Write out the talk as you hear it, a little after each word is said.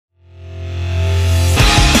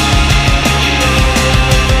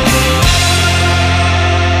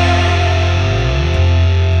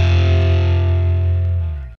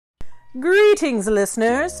Greetings,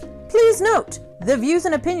 listeners! Please note, the views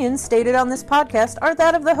and opinions stated on this podcast are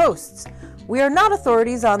that of the hosts. We are not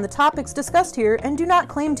authorities on the topics discussed here and do not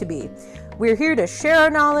claim to be. We're here to share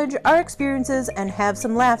our knowledge, our experiences, and have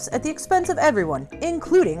some laughs at the expense of everyone,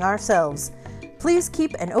 including ourselves. Please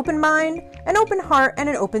keep an open mind, an open heart, and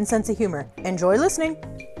an open sense of humor. Enjoy listening!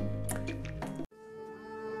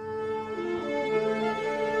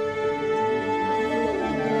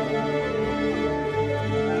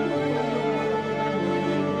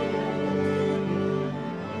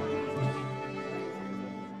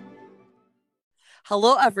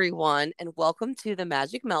 Hello, everyone, and welcome to the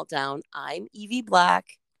Magic Meltdown. I'm Evie Black.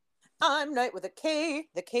 I'm Knight with a K.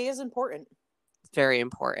 The K is important. Very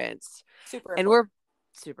important. Super important. And we're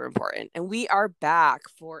super important. And we are back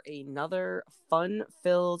for another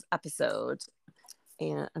fun-filled episode.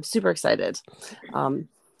 And I'm super excited.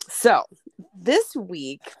 So this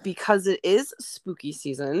week, because it is spooky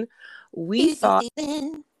season, we thought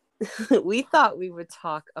we would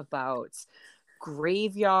talk about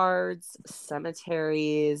graveyards,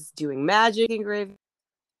 cemeteries, doing magic in graveyards,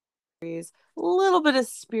 a little bit of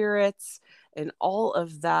spirits, and all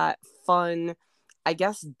of that fun, I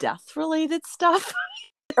guess, death-related stuff.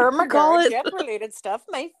 Oh my god, death-related stuff,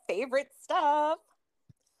 my favorite stuff.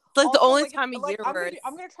 It's like also, the only time of year where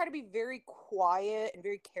I'm gonna try to be very quiet and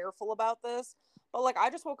very careful about this, but like I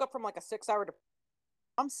just woke up from like a 6-hour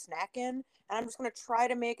I'm snacking, and I'm just gonna try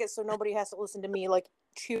to make it so nobody has to listen to me like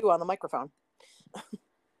chew on the microphone.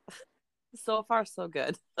 So far, so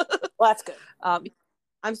good. Well, that's good.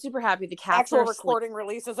 I'm super happy. The cats actual are recording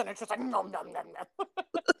releases, and it's just like nom nom nom nom.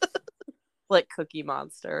 like Cookie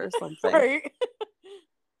Monster or something. Right.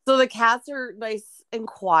 So the cats are nice and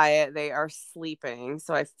quiet. They are sleeping,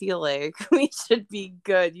 so I feel like we should be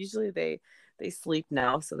good. Usually they sleep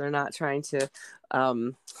now, so they're not trying to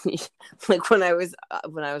like when I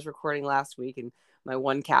was recording last week and my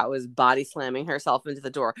one cat was body slamming herself into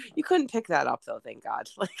the door. You couldn't pick that up though, thank God.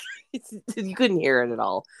 Like you couldn't hear it at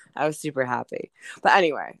all. I was super happy. But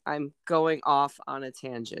anyway, I'm going off on a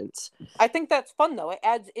tangent. I think that's fun though. It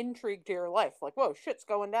adds intrigue to your life. Like, whoa, shit's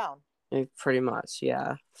going down. Pretty much,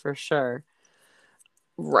 yeah, for sure.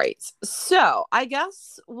 Right. So I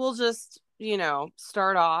guess we'll just,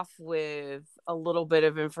 start off with a little bit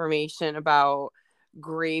of information about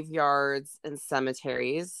graveyards and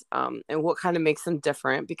cemeteries, and what kind of makes them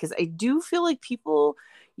different, because I do feel like people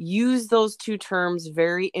use those two terms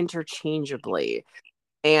very interchangeably.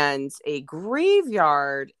 And a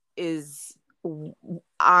graveyard is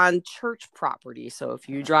on church property. So if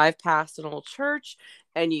you drive past an old church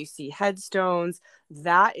and you see headstones,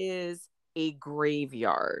 that is a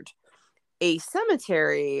graveyard. A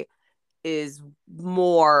cemetery is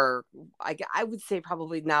more, I would say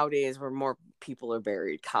probably nowadays where more people are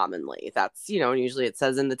buried commonly. That's, and usually it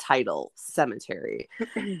says in the title, cemetery.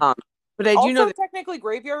 But I do know that technically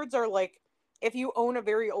graveyards are like, if you own a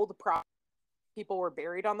very old property, people were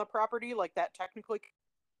buried on the property, like that technically.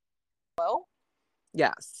 Well,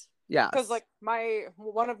 yes. Because like my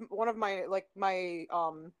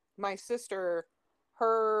sister,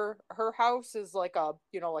 her house is like a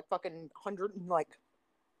like fucking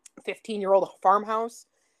 115-year-old farmhouse,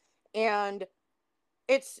 and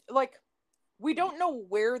it's like we don't know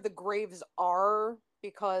where the graves are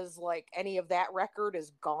because like any of that record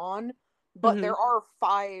is gone, but there are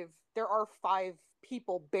five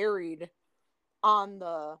people buried on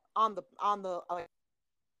the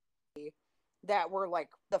that were like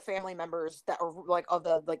the family members that are like of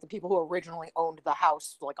the people who originally owned the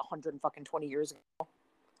house like 120 years ago. Oh,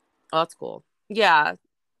 that's cool. Yeah.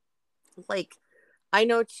 Like I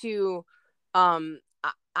know too,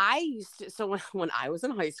 I used to, so when I was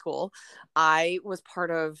in high school, I was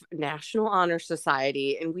part of National Honor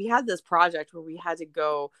Society, and we had this project where we had to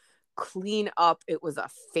go clean up. It was a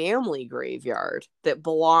family graveyard that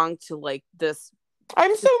belonged to like this.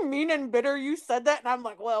 I'm so mean and bitter you said that, and I'm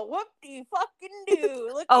like, well, what do you fucking do?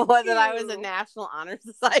 Look that I was a National Honor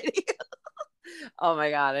Society. Oh my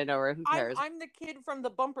God, I know, where who cares? I'm the kid from the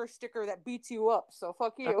bumper sticker that beats you up, so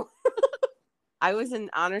fuck you. I was in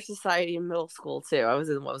honor society in middle school too. I was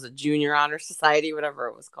in a junior honor society, whatever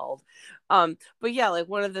it was called. But yeah, like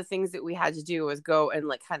one of the things that we had to do was go and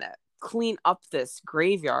like kind of clean up this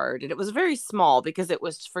graveyard, and it was very small because it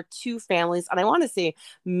was for two families, and I want to say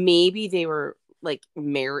maybe they were like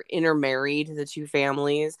intermarried, the two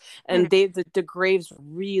families, and the graves were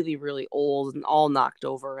really, really old and all knocked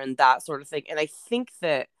over and that sort of thing. And I think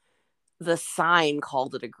that the sign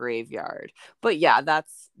called it a graveyard. But yeah,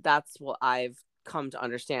 that's what I've come to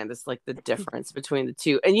understand, is like the difference between the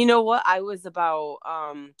two. And you know what? I was about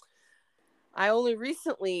I only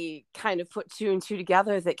recently kind of put two and two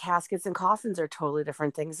together that caskets and coffins are totally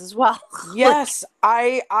different things as well. Yes,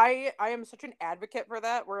 I am such an advocate for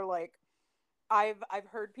that. Where like I've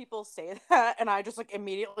heard people say that, and I just like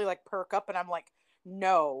immediately like perk up, and I'm like,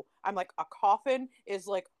 no. I'm like, a coffin is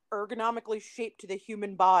like ergonomically shaped to the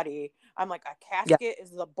human body. I'm like, a Yeah. casket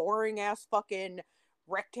is the boring ass fucking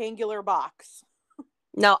rectangular box.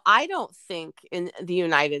 Now, I don't think in the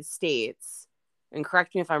United States, and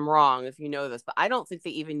correct me if I'm wrong if you know this, but I don't think they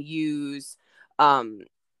even um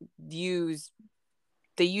use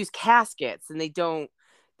they use caskets, and they don't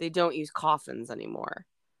use coffins anymore.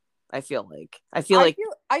 I feel like I feel like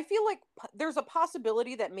there's a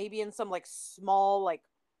possibility that maybe in some like small like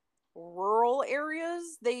rural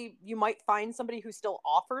areas you might find somebody who still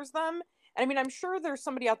offers them. And I mean, I'm sure there's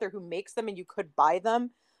somebody out there who makes them and you could buy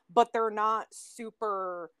them, but they're not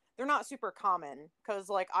super common, because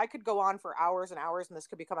like I could go on for hours and hours, and this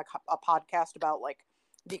could become a podcast about like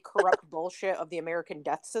the corrupt bullshit of the American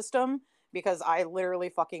death system, because I literally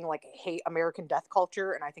fucking like hate American death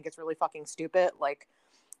culture, and I think it's really fucking stupid. Like,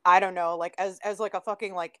 I don't know, like as like a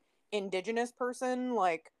fucking like indigenous person,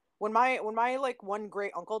 like when my like one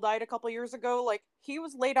great uncle died a couple years ago, like he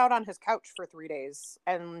was laid out on his couch for 3 days,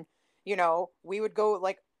 and we would go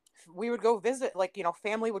visit, like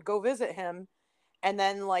family would go visit him, and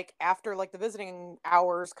then like after like the visiting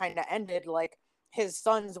hours kind of ended, like his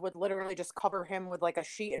sons would literally just cover him with like a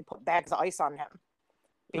sheet and put bags of ice on him,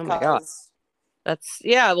 oh my god, because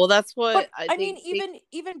well, that's what but I mean, they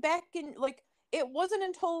even back in like, it wasn't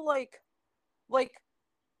until like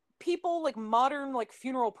people like modern like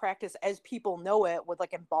funeral practice as people know it, with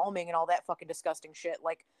like embalming and all that fucking disgusting shit,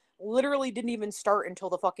 like literally didn't even start until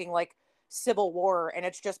the fucking like Civil War. And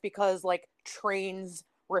it's just because like trains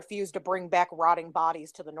refused to bring back rotting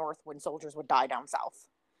bodies to the north when soldiers would die down south.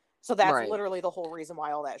 So that's right. literally the whole reason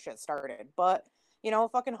why all that shit started. But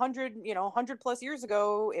fucking 100 plus years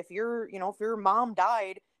ago, if your mom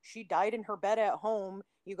died, she died in her bed at home,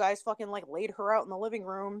 you guys fucking like laid her out in the living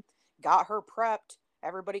room, got her prepped,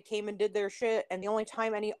 everybody came and did their shit, and the only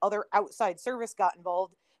time any other outside service got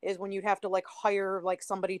involved is when you'd have to like hire like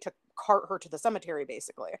somebody to cart her to the cemetery,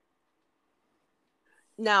 basically.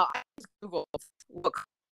 Now I just googled what coffins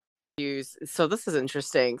use, so this is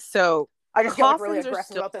interesting. So I just get like really coffins are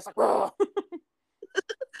aggressive still about this, like, ugh. I'm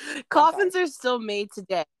sorry. coffins are still made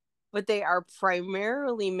today, but they are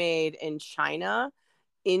primarily made in China,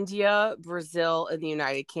 India, Brazil, and the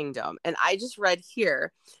United Kingdom. And I just read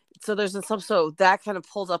here, so there's a sub, so that kind of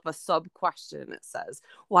pulls up a sub question. It says,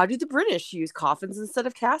 why do the British use coffins instead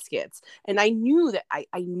of caskets? And I knew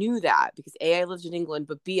that because A, I lived in England,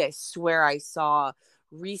 but B, I swear I saw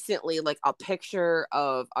recently like a picture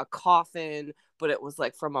of a coffin, but it was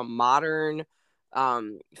like from a modern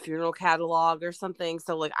funeral catalog or something.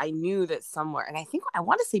 So like I knew that somewhere, and I think I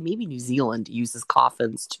want to say maybe New Zealand uses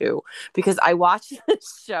coffins too, because I watched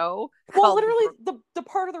this show Well, called literally, the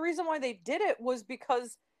part of the reason why they did it was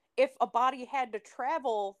because if a body had to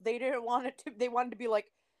travel, they didn't want it to. They wanted to be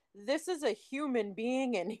like, this is a human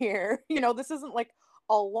being in here. This isn't like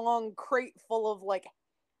a long crate full of like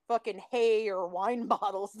fucking hay or wine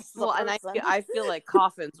bottles. This is a well, and person. I feel like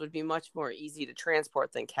coffins would be much more easy to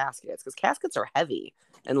transport than caskets, because caskets are heavy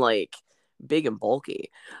and like big and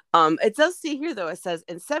bulky. It does say here though, it says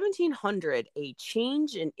in 1700 a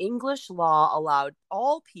change in English law allowed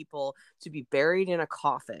all people to be buried in a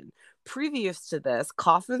coffin. Previous to this,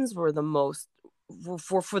 coffins were the most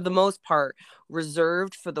for the most part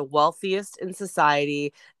reserved for the wealthiest in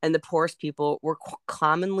society, and the poorest people were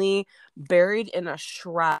commonly buried in a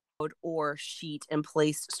shroud or sheet and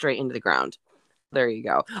placed straight into the ground. There you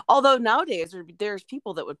go. Although nowadays there's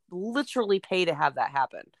people that would literally pay to have that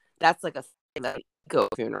happen. That's like a thing that go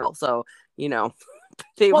funeral. So, you know,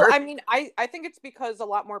 they Well, were I mean, I think it's because a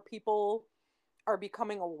lot more people are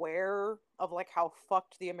becoming aware of like how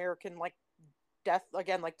fucked the American like death,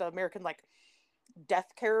 again, like the American like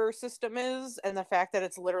death care system is, and the fact that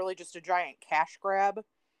it's literally just a giant cash grab.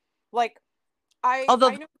 Like, I although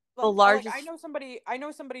I know the like I largest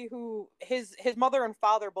know somebody who his mother and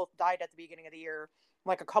father both died at the beginning of the year,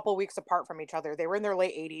 like a couple weeks apart from each other. They were in their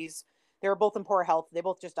late 80s. They were both in poor health. They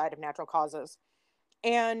both just died of natural causes.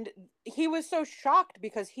 And he was so shocked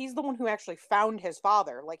because he's the one who actually found his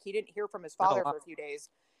father. Like, he didn't hear from his oh father wow. for a few days,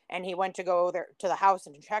 and he went to go there to the house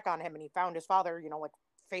and to check on him, and he found his father, like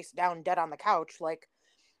face down dead on the couch. Like,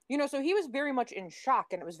 so he was very much in shock,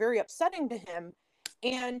 and it was very upsetting to him.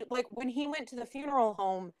 And like when he went to the funeral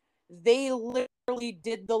home, they literally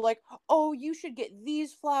did the like, oh, you should get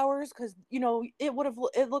these flowers because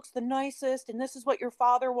it looks the nicest, and this is what your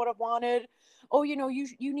father would have wanted. Oh, you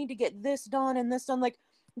need to get this done and this done. Like,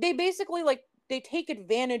 they basically like they take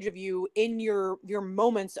advantage of you in your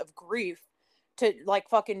moments of grief to like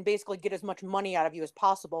fucking basically get as much money out of you as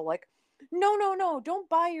possible. Like, no, no, no, don't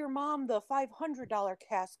buy your mom the $500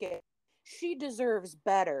 casket. She deserves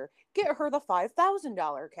better. Get her the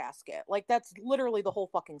 $5,000 casket. Like, that's literally the whole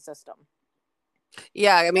fucking system.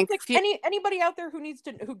 Yeah, I mean, Like anybody out there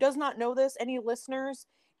who does not know this, any listeners,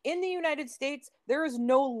 in the United States, there is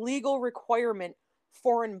no legal requirement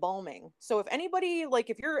for embalming. So if anybody like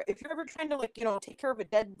if you're ever trying to like, take care of a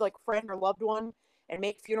dead like friend or loved one and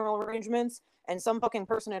make funeral arrangements, and some fucking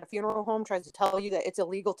person at a funeral home tries to tell you that it's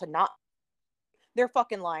illegal to not, they're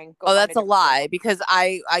fucking lying. Go oh, find that's a different lie, funeral. because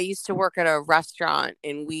I used to work at a restaurant,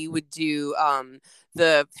 and we would do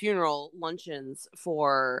the funeral luncheons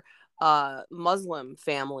for Muslim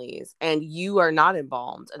families, and you are not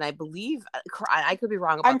embalmed. And I believe I could be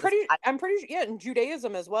wrong about this. I'm pretty sure, yeah, in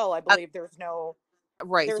Judaism as well, I believe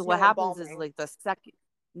Right. So there's what no happens is embalming. like the second,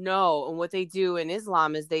 no, and what they do in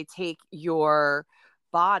Islam is they take your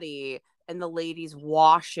body and the ladies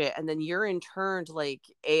wash it, and then you're interned like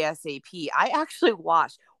ASAP. I actually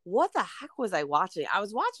watched, what the heck was I watching? I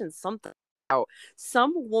was watching something about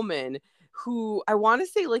some woman who, I want to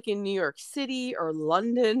say like in New York City or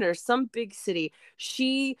London or some big city.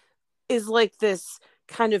 She is like this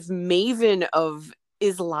kind of maven of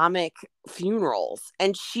Islamic funerals,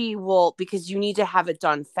 and she will, because you need to have it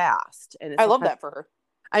done fast, and it's I all love kind that for her.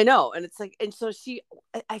 I know, and it's like, and so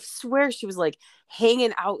I swear she was like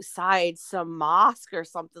hanging outside some mosque or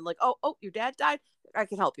something, like, oh, your dad died, I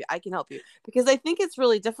can help you, because I think it's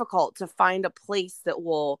really difficult to find a place that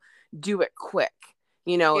will do it quick,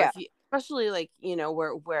 Yeah. if you, especially like,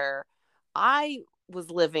 where I was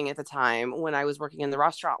living at the time when I was working in the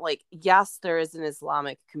restaurant. Like, yes, there is an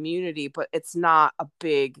Islamic community, but it's not a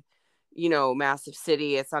big, massive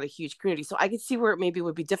city. It's not a huge community. So I could see where it maybe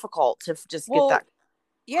would be difficult to just get Well, that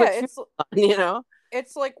yeah, quick, you know?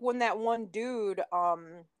 it's like when that one dude,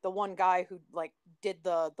 the one guy who like did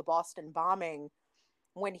the Boston bombing,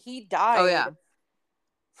 when he Oh, yeah. died,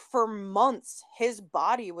 for months his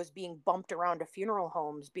body was being bumped around to funeral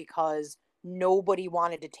homes because nobody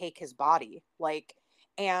wanted to take his body. Like,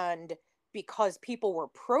 and because people were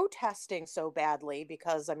protesting so badly,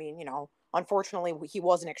 because I mean, unfortunately he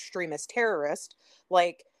was an extremist terrorist,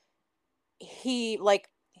 like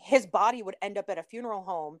his body would end up at a funeral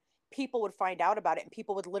home, people would find out about it, and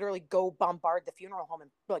people would literally go bombard the funeral home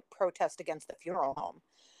and like protest against the funeral home.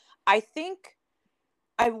 I think,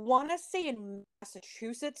 I want to say in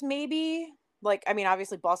Massachusetts, maybe. Like, I mean,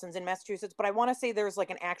 obviously Boston's in Massachusetts, but I want to say there's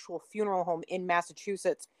like an actual funeral home in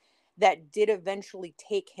Massachusetts that did eventually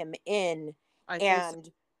take him in, I think so. and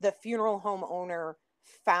the funeral home owner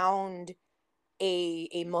found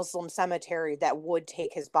a Muslim cemetery that would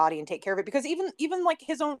take his body and take care of it, because even like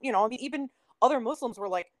his own, I mean, even other Muslims were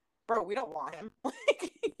like, bro, we don't want him.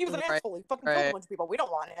 Like, he was an Right, asshole, he fucking killed a right, bunch of people, we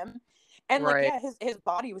don't want him. And like, right. yeah, his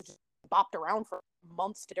body was just bopped around for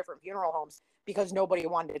months to different funeral homes because nobody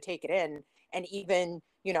wanted to take it in. And even,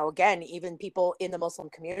 again, even people in the Muslim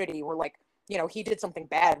community were like, he did something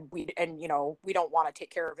bad, we don't want to take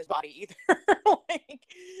care of his body either. Like,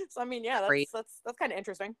 so I mean, yeah, Great. that's kind of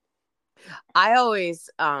interesting. I always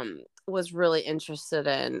was really interested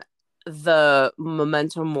in the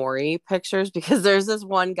Memento Mori pictures, because there's this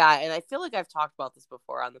one guy, and I feel like I've talked about this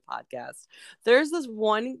before on the podcast. There's this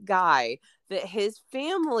one guy that his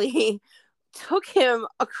family took him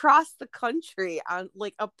across the country on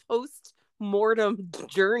like a post mortem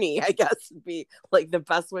journey, I guess would be like the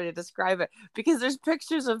best way to describe it, because there's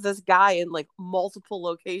pictures of this guy in like multiple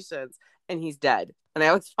locations, and he's dead. And I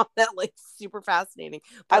always found that like super fascinating.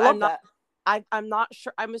 I But love that. I'm not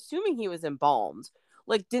sure. I'm assuming he was embalmed.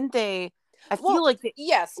 Like, didn't they? I feel Well, like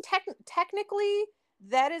yes, technically,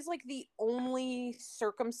 that is like the only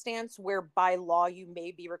circumstance where by law you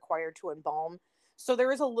may be required to embalm. So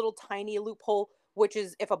there is a little tiny loophole, which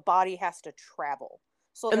is if a body has to travel.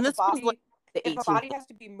 So like and this was like the if a 1800s body has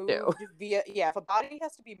to be too. moved via, yeah, if a body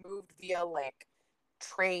has to be moved via like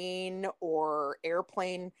train or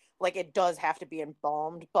airplane, like it does have to be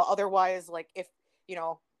embalmed. But otherwise, like you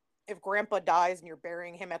know, if grandpa dies and you're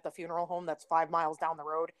burying him at the funeral home that's 5 miles down the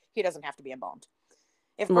road, he doesn't have to be embalmed.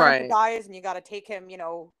 If grandpa Right. dies and you got to take him,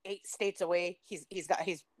 8 states away, he's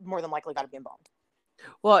more than likely got to be embalmed.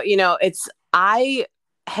 Well, I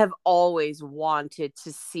have always wanted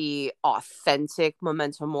to see authentic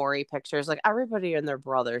Memento Mori pictures. Like, everybody and their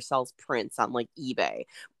brother sells prints on like eBay.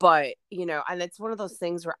 But, and it's one of those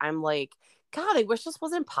things where I'm like, God, I wish this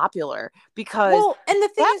wasn't popular, because Well, and the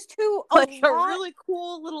thing that's is too, like a really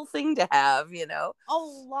cool little thing to have. a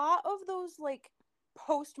lot of those like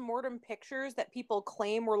post-mortem pictures that people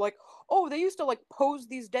claim were like, oh, they used to like pose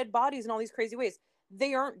these dead bodies in all these crazy ways.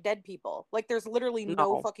 They aren't dead people. Like, there's literally no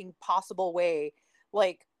No. fucking possible way.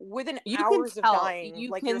 Like, within You can hours of tell. dying, You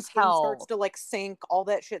like, your can skin starts tell. to like sink, all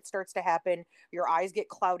that shit starts to happen, your eyes get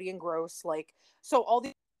cloudy and gross. Like, so all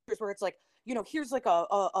these pictures where it's like, you know, here's like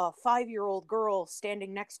a 5-year-old girl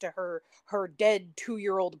standing next to her dead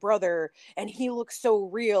 2-year-old brother, and he looks so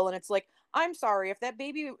real. And it's like, I'm sorry, if that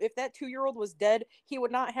 2-year-old was dead, he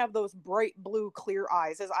would not have those bright blue clear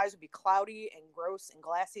eyes. His eyes would be cloudy and gross and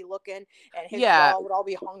glassy looking, and his Yeah. jaw would all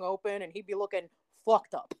be hung open, and he'd be looking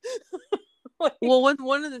fucked up. Like, Well,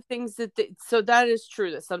 one of the things so that is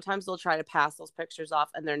true, that sometimes they'll try to pass those pictures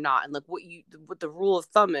off and they're not. And like what the rule of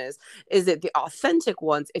thumb is that the authentic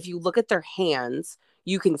ones, if you look at their hands,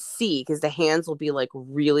 you can see, because the hands will be like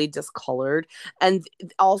really discolored. And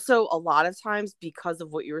also a lot of times, because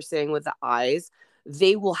of what you were saying with the eyes,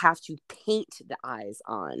 they will have to paint the eyes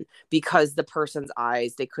on, because the person's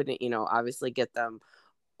eyes, they couldn't, obviously get them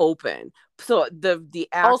open. So the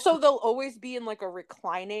also, actual, they'll always be in like a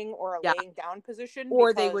reclining or a yeah, laying down position,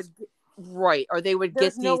 or they would, because right, or they would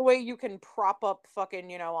there's get no these, way you can prop up fucking,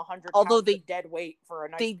 100 although pounds they of dead weight for a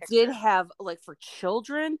nice they did picture. have, like, for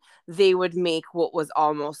children, they would make what was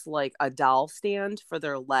almost like a doll stand for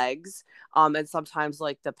their legs. And sometimes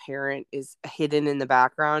like the parent is hidden in the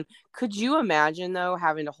background. Could you imagine though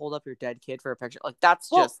having to hold up your dead kid for a picture? Like,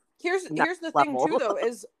 that's Well, just here's next the thing level. too, though,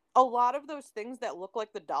 is a lot of those things that look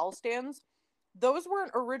like the doll stands, those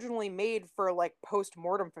weren't originally made for like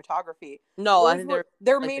post-mortem photography. No, I think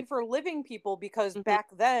They're like made for living people, because mhm, back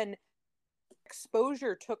then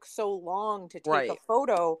exposure took so long to take a right.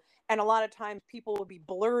 photo, and a lot of times people would be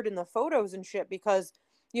blurred in the photos and shit, because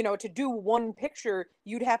to do one picture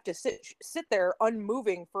you'd have to sit there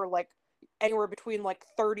unmoving for like anywhere between like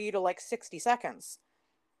 30 to like 60 seconds.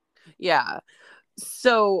 Yeah.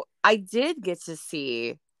 So I did get to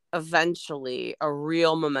see eventually a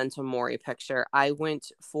real Memento Mori picture. I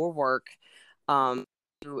went for work to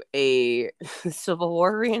a Civil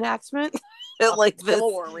War reenactment at like this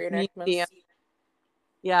Civil War reenactments. museum.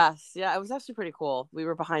 Yes, yeah, it was actually pretty cool. We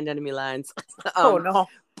were behind enemy lines. Oh um, no.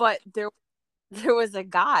 but there was a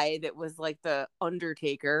guy that was like the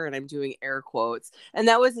Undertaker, and I'm doing air quotes, and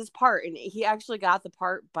that was his part. And he actually got the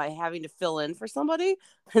part by having to fill in for somebody.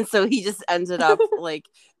 And so he just ended up like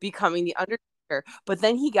becoming the Undertaker. But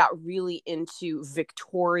then he got really into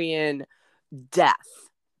Victorian death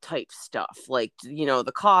type stuff, like,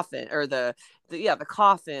 the coffin, or the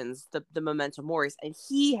coffins, the memento moris. And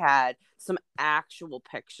he had some actual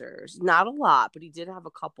pictures, not a lot, but he did have a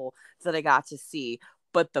couple that I got to see.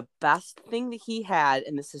 But the best thing that he had,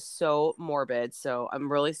 and this is so morbid, so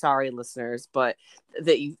I'm really sorry, listeners, but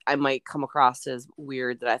I might come across as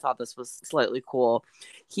weird, that I thought this was slightly cool.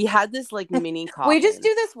 He had this like mini We just coffin.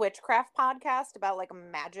 do this witchcraft podcast about like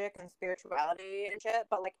magic and spirituality and shit,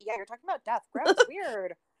 but like, yeah, you're talking about death. Gross,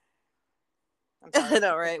 weird. I'm sorry. I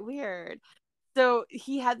know, right? Weird. So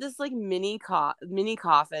he had this like mini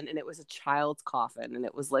coffin, and it was a child's coffin, and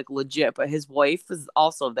it was like legit. But his wife was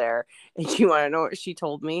also there, and you want to know what she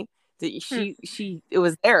told me? That Hmm. it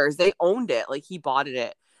was theirs. They owned it. Like, he bought it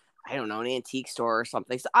at, I don't know, an antique store or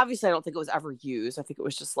something. So obviously, I don't think it was ever used. I think it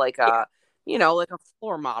was just like Yeah. like a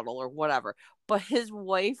floor model or whatever. But his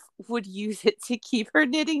wife would use it to keep her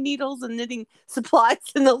knitting needles and knitting supplies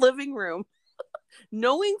in the living room,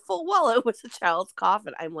 knowing full well it was a child's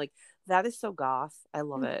coffin. I'm like, that is so goth. I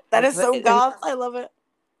love it. That Like, is so goth. I love it.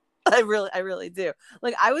 I really do.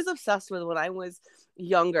 Like, I was obsessed with, when I was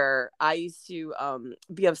younger, I used to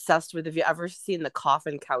be obsessed with, if you ever seen the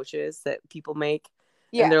coffin couches that people make,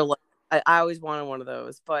 and Yeah. they're like, I always wanted one of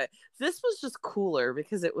those. But this was just cooler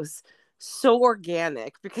because it was so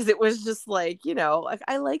organic, because it was just like, like,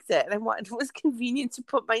 I liked it, and it was convenient to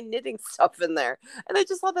put my knitting stuff in there. And I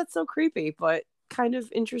just thought that's so creepy, but kind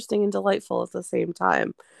of interesting and delightful at the same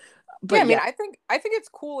time. Yeah, But I mean, yeah, I think it's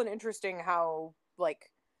cool and interesting how like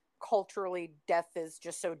culturally death is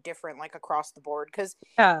just so different like across the board, cuz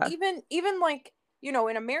yeah, even like,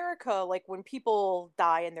 in America, like when people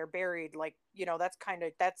die and they're buried, like,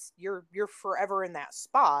 that's you're forever in that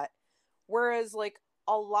spot. Whereas like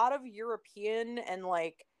a lot of European and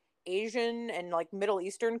like Asian and like Middle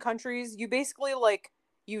Eastern countries, you basically like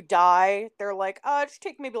you die, they're like, it should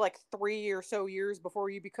take maybe like 3 or so years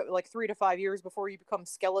before you become like 3 to 5 years before you become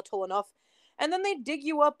skeletal enough. And then they dig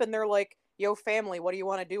you up and they're like, yo, family, what do you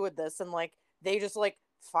want to do with this? And like they just like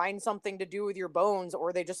find something to do with your bones,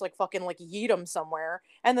 or they just like fucking like yeet them somewhere,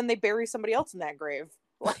 and then they bury somebody else in that grave.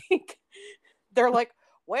 Like they're like,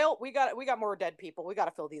 well, we got more dead people. We got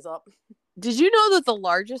to fill these up. did you know that the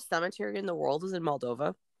largest cemetery in the world is in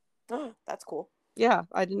Moldova? That's cool. Yeah,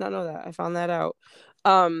 I did not know that. I found that out.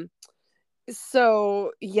 Um,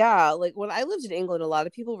 so yeah, like when I lived in England, a lot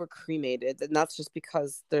of people were cremated, and that's just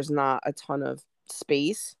because there's not a ton of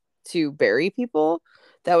space to bury people.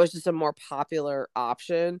 That was just a more popular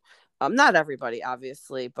option. Not everybody,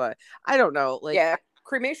 obviously, but I don't know. Like, Yeah,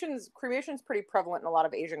 cremation's pretty prevalent in a lot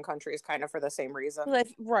of Asian countries, kind of for the same reason.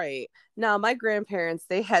 right now, my grandparents,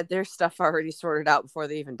 they had their stuff already sorted out before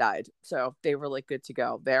they even died, so they were like good to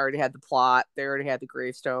go. They already had the plot, they already had the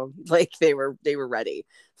gravestone, like they were ready.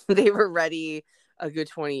 They were ready a good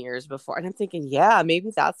 20 years before. And I'm thinking, yeah,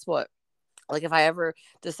 maybe that's what, like, if I ever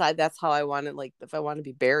decide that's how I want it, like if I want to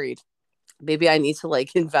be buried, maybe I need to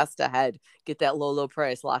like invest ahead, get that low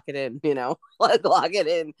price, lock it in, like lock it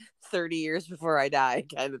in 30 years before I die,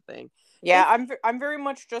 kind of thing. Yeah, It's I'm very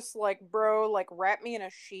much just like, bro, like wrap me in a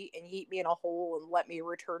sheet and yeet me in a hole and let me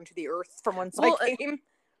return to the earth from whence I well, came.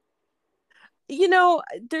 you know,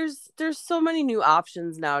 there's so many new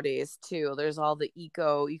options nowadays too. There's all the you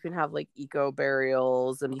can have like eco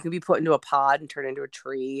burials, and you can be put into a pod and turn into a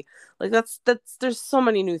tree. Like there's so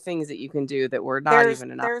many new things that you can do that were not There's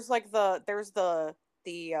even enough. there's like the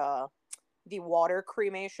the water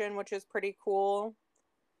cremation, which is pretty cool.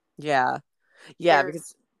 Yeah. Yeah, because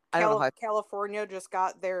There's I don't know how. California just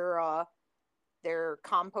got their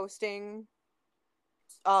composting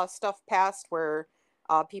stuff passed where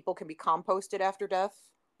people can be composted after death.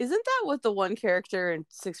 Isn't that what the one character in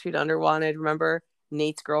 6 Feet Under wanted? Remember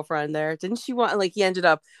Nate's girlfriend there? Didn't she want, like, he ended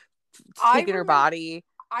up I taking her remember body?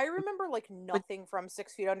 I remember like But nothing from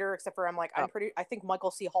 6 Feet Under except for oh, I think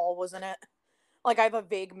Michael C. Hall was in it. Like I have a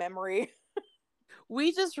vague memory.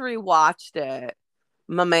 we just rewatched it.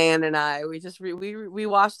 My man and I, we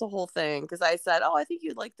watched the whole thing because I said, "Oh, I think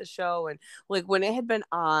you'd like the show." And like when it had been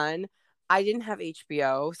on, I didn't have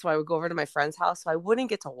HBO, so I would go over to my friend's house, so I wouldn't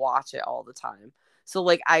get to watch it all the time. So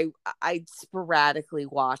like I sporadically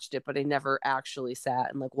watched it, but I never actually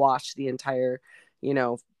sat and like watched the entire, you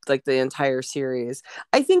know, like the entire series.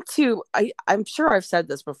 I think too, I'm sure I've said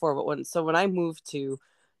this before, but when I moved to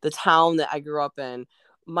the town that I grew up in,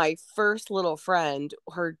 my first little friend,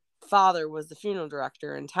 her father was the funeral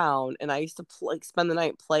director in town, and I used to like spend the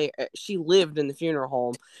night play. She lived in the funeral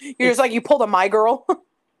home. You're just like you pulled a My Girl.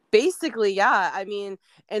 Basically, yeah. I mean,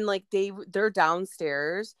 and like they're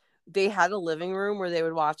downstairs. They had a living room where they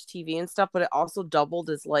would watch TV and stuff, but it also doubled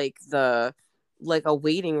as like a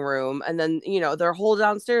waiting room. And then, their whole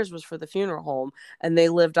downstairs was for the funeral home, and they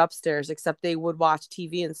lived upstairs, except they would watch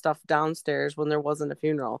TV and stuff downstairs when there wasn't a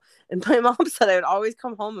funeral. And my mom said I would always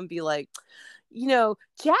come home and be like,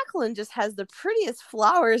 Jacqueline just has the prettiest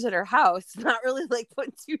flowers at her house. Not really like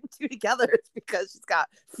putting two and two together. It's because she's got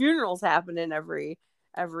funerals happening every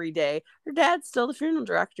day. Her dad's still the funeral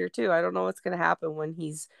director too. I don't know what's going to happen when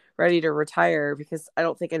he's ready to retire, because I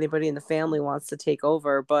don't think anybody in the family wants to take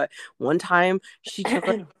over. But one time she took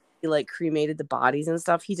he like cremated the bodies and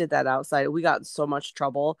stuff. He did that outside. We got in so much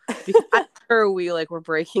trouble because I'm sure we like were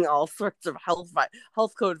breaking all sorts of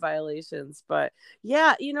health code violations. But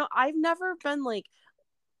yeah, I've never been like,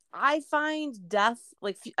 I find death,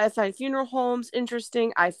 like, I find funeral homes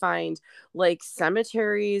interesting. I find like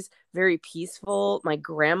cemeteries very peaceful. My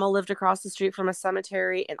grandma lived across the street from a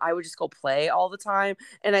cemetery, and I would just go play all the time.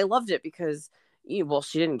 And I loved it because, well,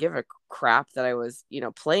 she didn't give a crap that I was,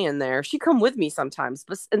 playing there. She'd come with me sometimes.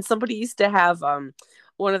 And somebody used to have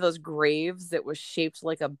one of those graves that was shaped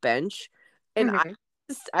like a bench. And Mhm.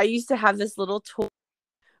 I used to have this little toy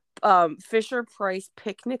Fisher Price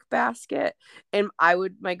picnic basket, and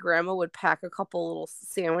my grandma would pack a couple little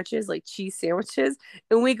sandwiches, like cheese sandwiches,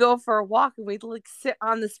 and we go for a walk, and we'd like sit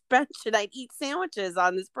on this bench, and I'd eat sandwiches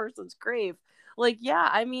on this person's grave. Like, yeah,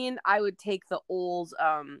 I mean, I would take the old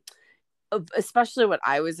especially when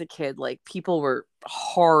I was a kid, like people were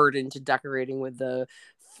hard into decorating with the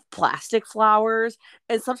plastic flowers,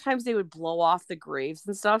 and sometimes they would blow off the graves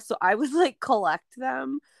and stuff. So I would like collect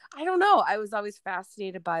them. I don't know. I was always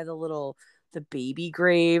fascinated by the baby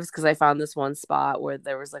graves, because I found this one spot where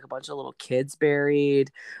there was like a bunch of little kids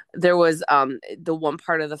buried. There was the one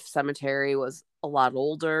part of the cemetery was a lot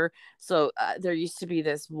older. So there used to be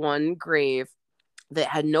this one grave that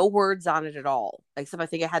had no words on it at all, except I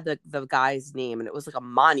think it had the guy's name, and it was like a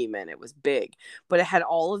monument. It was big, but it had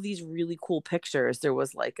all of these really cool pictures. There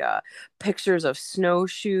was like pictures of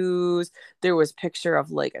snowshoes. There was picture of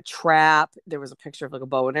like a trap. There was a picture of like a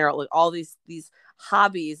bow and arrow, like all these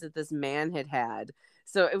hobbies that this man had.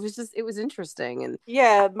 So it was interesting. And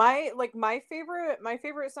Yeah, my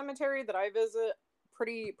favorite cemetery that I visit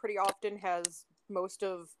pretty often has most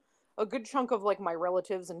of a good chunk of like my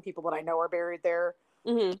relatives and people that I know are buried there.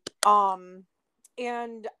 mhm. Um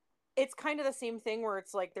and it's kind of the same thing where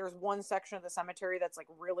it's like there's one section of the cemetery that's like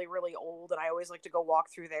really really old, and I always like to go walk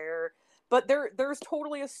through there. But there's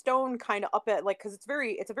totally a stone kind of up at like, because it's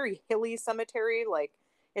a very hilly cemetery. Like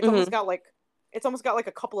it's almost Hmm. got like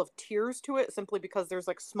a couple of tiers to it, simply because there's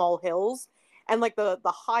like small hills, and like the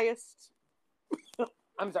highest.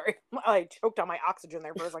 I'm sorry, I choked on my oxygen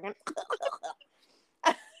there for a second.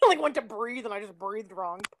 I like went to breathe and I just breathed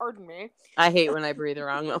wrong. Pardon me. I hate when I breathe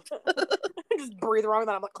wrong though. I just breathe wrong, and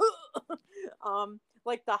then I'm like,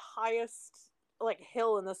 like the highest like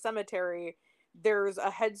hill in the cemetery, there's a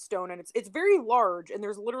headstone, and it's very large, and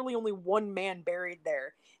there's literally only one man buried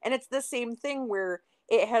there, and it's the same thing where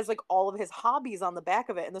it has like all of his hobbies on the back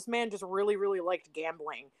of it, and this man just really really liked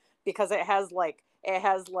gambling, because it has like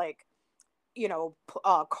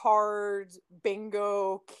cards,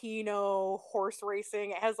 bingo, keno, horse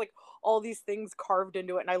racing. It has like all these things carved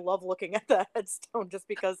into it, and I love looking at the headstone just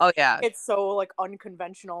because Oh yeah. it's so like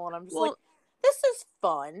unconventional, and I'm just like, Well, this is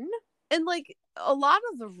fun. and like a lot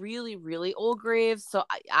of the really really old graves, so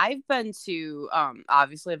I've been to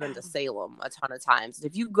obviously I've been to Salem a ton of times, and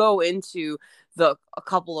if you go into the a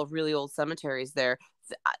couple of really old cemeteries there,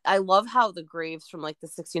 I love how the graves from like the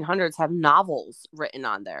 1600s have novels written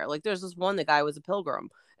on there. Like there's this one, the guy was a pilgrim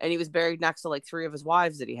and he was buried next to like three of his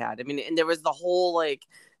wives that he had. I mean, and there was the whole like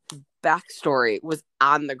backstory was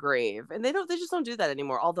on the grave, and they just don't do that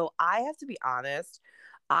anymore. Although I have to be honest,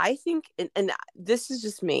 I think, and this is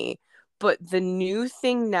just me, but the new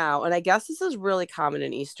thing now, and I guess this is really common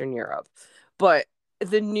in Eastern Europe, but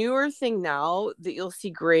the newer thing now that you'll see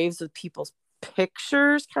graves with people's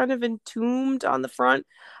pictures kind of entombed on the front.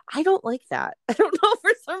 I don't like that. I don't know,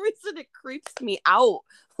 for some reason it creeps me out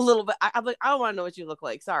a little bit. I'm like, I don't want to know what you look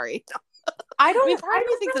like. Sorry. I I mean, don't part I of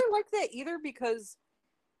me don't thinks that, really like that either, because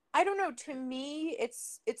I don't know, to me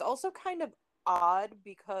it's also kind of odd,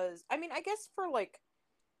 because I mean, I guess for like,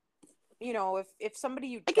 if somebody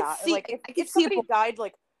you I could die see like I could if see it. somebody died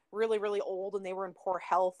like really really old and they were in poor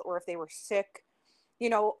health, or if they were sick,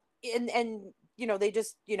 you know and they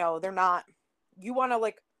just, they're not, you want to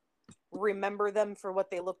like remember them for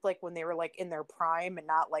what they looked like when they were like in their prime, and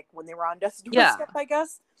not like when they were on death's Yeah. doorstep, I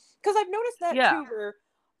guess. Because I've noticed that Yeah. too, where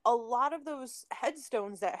a lot of those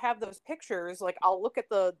headstones that have those pictures, like I'll look at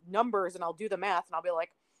the numbers and I'll do the math, and I'll be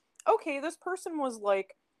like, okay, this person was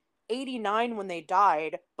like 89 when they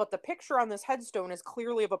died, but the picture on this headstone is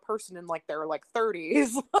clearly of a person in like their like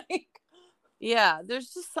 30s. Like, Yeah,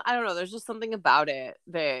 there's just, I don't know, there's just something about it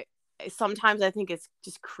that sometimes I think it's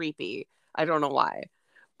just creepy. I don't know why.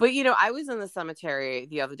 But I was in the cemetery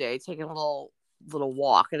the other day taking a little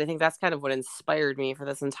walk, and I think that's kind of what inspired me for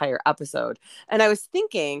this entire episode. And I was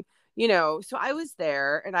thinking, so I was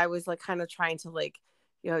there and I was like kind of trying to like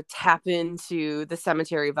tap into the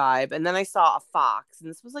cemetery vibe, and then I saw a fox, and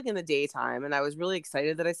this was like in the daytime, and I was really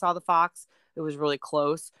excited that I saw the fox. It was really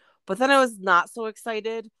close. But then I was not so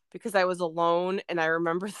excited because I was alone. And I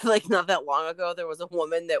remember like not that long ago, there was a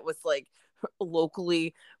woman that was like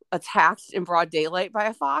locally attacked in broad daylight by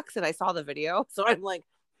a fox. And I saw the video. So I'm like,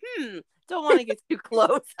 don't want to get too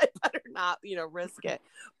close. I better not, risk it.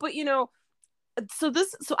 But, so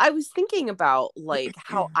I was thinking about like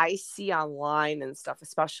how I see online and stuff,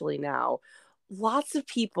 especially now, lots of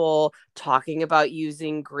people talking about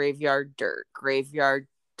using graveyard dirt, graveyard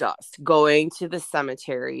dust, going to the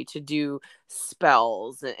cemetery to do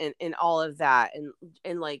spells and all of that,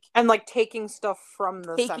 and like and like taking stuff from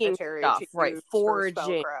the taking cemetery stuff, to right, use for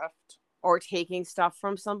foraging spellcraft. or taking stuff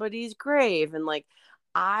from somebody's grave. And like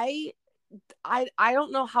I I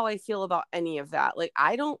don't know how I feel about any of that. Like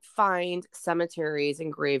I don't find cemeteries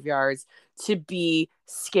and graveyards to be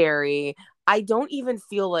scary. I don't even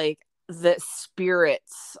feel like the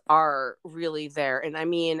spirits are really there. And I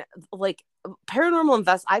mean, like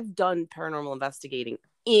I've done paranormal investigating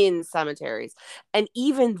in cemeteries, and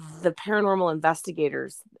even the paranormal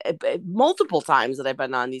investigators, multiple times that I've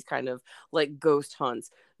been on these kind of like ghost hunts,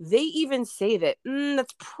 they even say that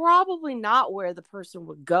that's probably not where the person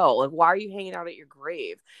would go. Like, why are you hanging out at your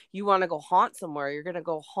grave? You want to go haunt somewhere, you're gonna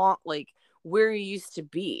go haunt like where you used to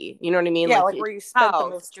be. You know what I mean? Yeah, Like like it's where you your spent the house,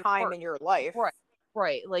 most your time work. in your life. Right.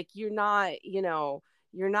 Right. Like you're not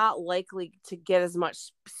likely to get as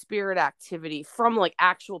much spirit activity from like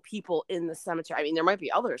actual people in the cemetery. I mean, there might be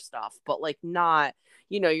other stuff, but like not,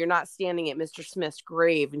 you're not standing at Mr. Smith's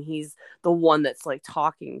grave and he's the one that's like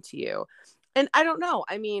talking to you. And I don't know.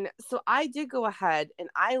 I mean, so I did go ahead and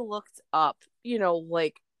I looked up,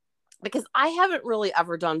 like, because I haven't really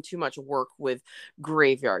ever done too much work with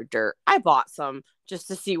graveyard dirt. I bought some just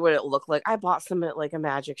to see what it looked like. I bought some at like a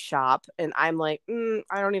magic shop, and I'm like,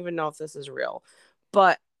 I don't even know if this is real.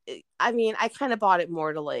 But I mean, I kind of bought it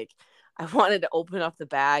more to like, I wanted to open up the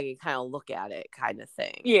bag and kind of look at it, kind of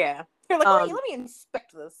thing. Yeah. You're like, Um, let me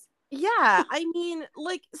inspect this. yeah, I mean,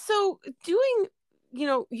 like, so doing,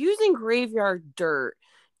 using graveyard dirt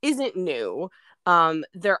isn't new.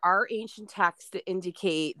 There are ancient texts that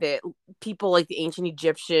indicate that people like the ancient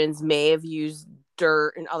Egyptians may have used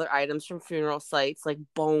dirt and other items from funeral sites, like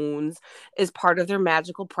bones, as part of their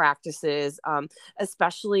magical practices,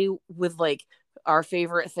 especially with like our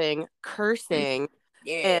favorite thing, cursing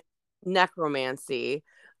Yeah. and necromancy.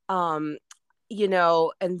 Um,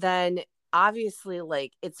 and then obviously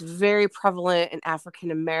like it's very prevalent in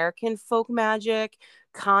African American folk magic,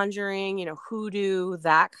 conjuring, hoodoo,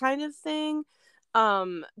 that kind of thing.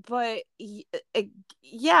 But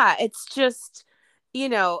yeah, it's just,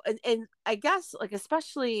 and I guess like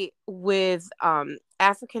especially with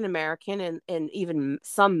African American and even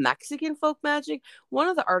some Mexican folk magic, one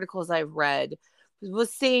of the articles I read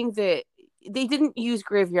was saying that they didn't use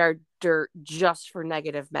graveyard dirt just for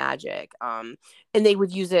negative magic, and they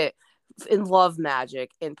would use it in love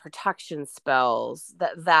magic, in protection spells,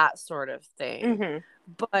 that sort of thing. Mm-hmm.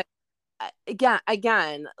 But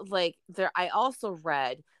again, like there, I also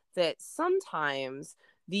read that sometimes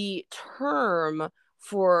the term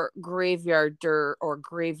for graveyard dirt or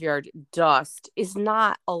graveyard dust is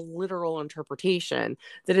not a literal interpretation,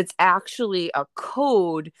 that it's actually a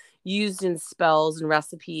code used in spells and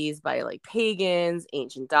recipes by like pagans,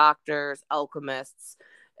 ancient doctors, alchemists,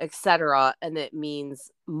 etc., and it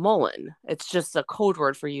means mullein. It's just a code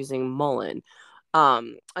word for using mullein.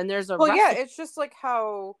 And there's a Well, yeah, recipe. it's just like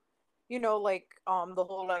how, like the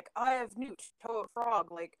whole like I have newt, Toa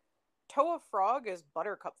frog, like Toa frog is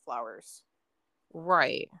buttercup flowers.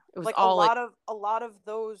 Right. It was Like all like a lot of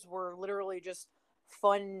those were literally just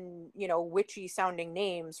fun, witchy sounding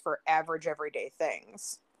names for average everyday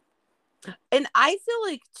things. and I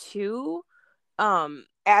feel like too, um,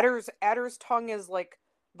 Adder's tongue is like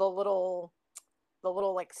the little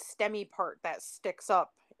like stemmy part that sticks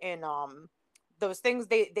up in those things.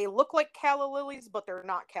 They look like calla lilies, but they're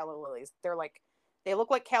not calla lilies. They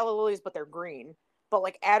look like calla lilies, but they're green. But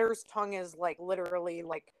like adder's tongue is like literally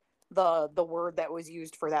like the word that was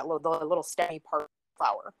used for that the little stemmy part of the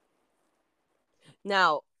flower.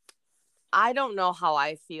 now I don't know how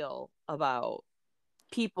I feel about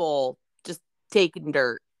people just taking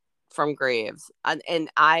dirt from graves. And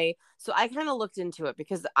I kind of looked into it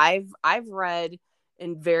because I've read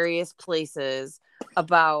in various places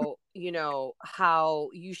about, how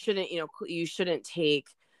you shouldn't take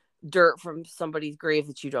dirt from somebody's grave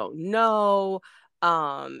that you don't know.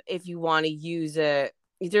 If you want to use it,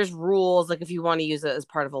 there's rules, like if you want to use it as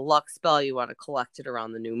part of a luck spell, you want to collect it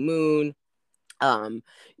around the new moon. um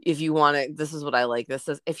if you want to, this is what I like, this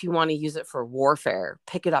is if you want to use it for warfare,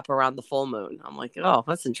 pick it up around the full moon. I'm like, oh,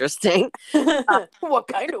 that's interesting. What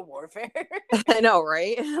kind of warfare? I know,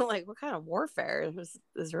 right? Like, what kind of warfare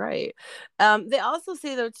is right? They also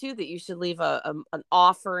say though too that you should leave an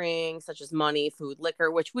offering such as money, food,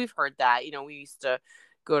 liquor, which we've heard that, we used to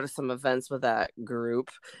go to some events with that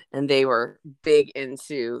group, and they were big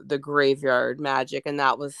into the graveyard magic, and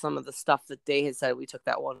that was some of the stuff that they had said. We took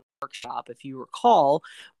that one workshop, if you recall.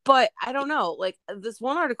 But I don't know, like this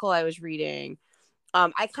one article I was reading,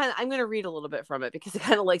 I'm going to read a little bit from it because I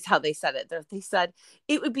kind of liked how they said it. They said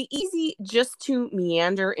it would be easy just to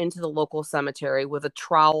meander into the local cemetery with a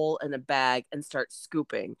trowel and a bag and start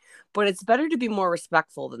scooping, but it's better to be more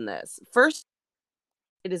respectful than this. First,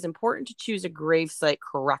 it is important to choose a grave site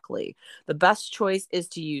correctly. The best choice is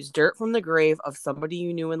to use dirt from the grave of somebody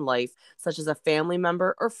you knew in life, such as a family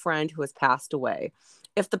member or friend who has passed away.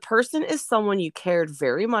 If the person is someone you cared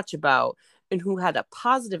very much about and who had a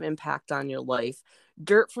positive impact on your life,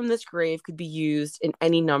 dirt from this grave could be used in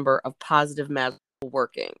any number of positive magical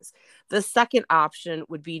workings. The second option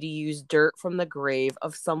would be to use dirt from the grave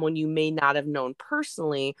of someone you may not have known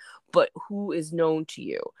personally, but who is known to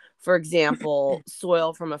you. For example,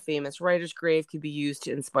 soil from a famous writer's grave could be used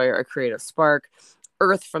to inspire a creative spark.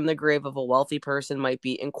 Earth from the grave of a wealthy person might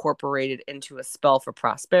be incorporated into a spell for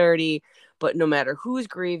prosperity. But no matter whose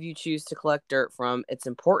grave you choose to collect dirt from, it's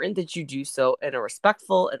important that you do so in a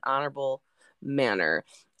respectful and honorable manner.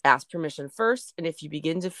 Ask permission first, and if you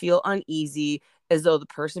begin to feel uneasy, as though the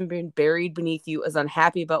person being buried beneath you is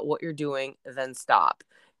unhappy about what you're doing, then stop.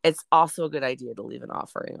 It's also a good idea to leave an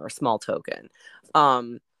offering or a small token.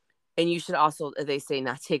 And you should also, they say,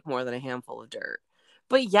 not take more than a handful of dirt.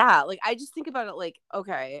 But yeah, like I just think about it like,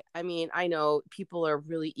 okay, I mean, I know people are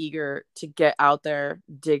really eager to get out there,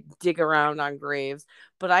 dig around on graves,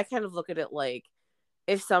 but I kind of look at it like,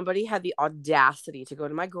 if somebody had the audacity to go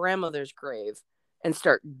to my grandmother's grave and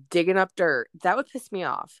start digging up dirt, that would piss me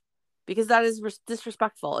off. because that is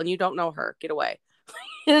disrespectful, and you don't know her. Get away.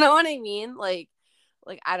 You know what I mean? Like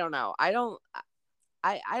I don't know. I don't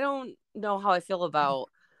know how I feel about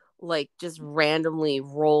like just randomly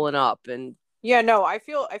rolling up and Yeah, no, I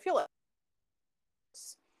feel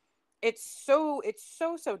it's so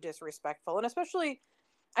disrespectful, and especially,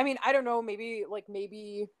 I mean, I don't know, maybe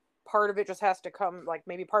part of it just has to come, like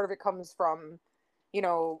maybe part of it comes from, you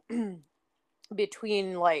know,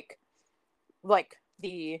 between like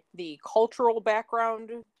the cultural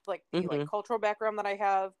background, like the like hmm cultural background that I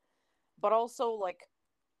have, but also like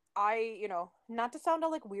not to sound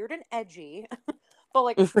all like weird and edgy, but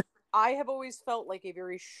like I have always felt like a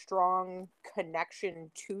very strong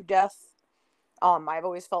connection to death. I've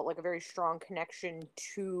always felt like a very strong connection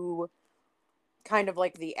to kind of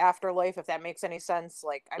like the afterlife, if that makes any sense.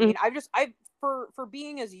 Like, I mean, I for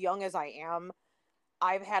being as young as I am,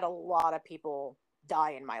 I've had a lot of people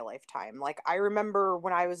die in my lifetime. Like, I remember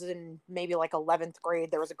when I was in maybe like 11th grade,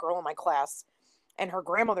 there was a girl in my class and her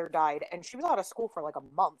grandmother died, and she was out of school for like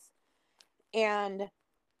a month. And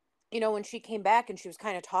when she came back and she was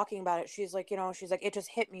kind of talking about it, she's like, it just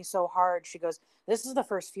hit me so hard. She goes, "This is the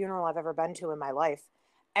first funeral I've ever been to in my life."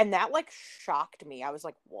 And that like shocked me. I was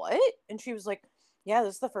like, "What?" And she was like, "Yeah,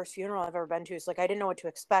 this is the first funeral I've ever been to." It's like, I didn't know what to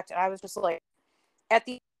expect. And I was just like, at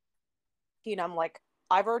the, I'm like,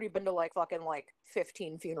 I've already been to like fucking like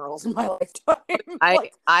 15 funerals in my lifetime. I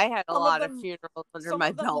Like, I had a some of lot of them, funerals under some my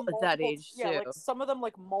of them belt at that multiple, age yeah, too. like some of them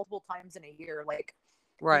like multiple times in a year. Like,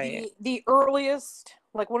 Right. the earliest,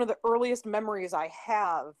 like one of the earliest memories I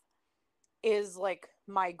have is like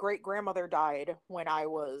my great grandmother died when I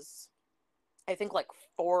was, I think, like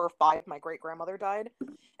 4 or 5. My great grandmother died,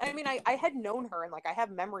 and I mean, I had known her and like I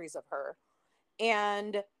have memories of her,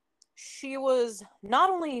 and she was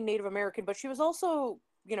not only Native American, but she was also,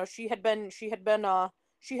 she had been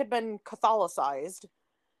Catholicized,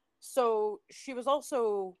 so she was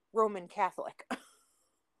also Roman Catholic.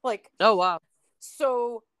 Like, Oh wow.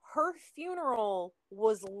 so her funeral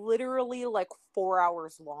was literally like 4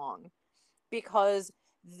 hours long, because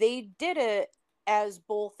they did it as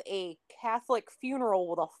both a Catholic funeral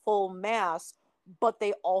with a full mass, but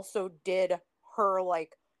they also did her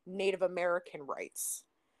like Native American rites.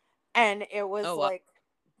 And it was Oh wow. like,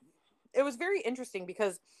 it was very interesting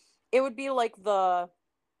because it would be like the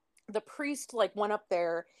priest like went up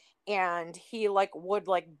there and he like would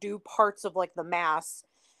like do parts of like the mass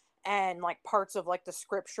and like parts of like the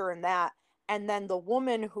scripture and that, and then the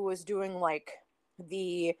woman who was doing like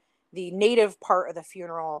the the native part of the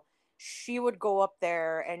funeral, she would go up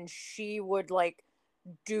there and she would like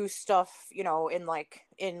do stuff, in like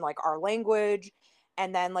our language,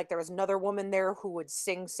 and then like there was another woman there who would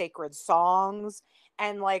sing sacred songs,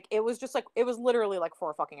 and like it was just like, it was literally like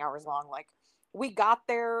 4 fucking hours long. Like, we got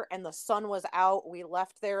there and the sun was out, we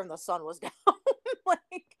left there and the sun was down.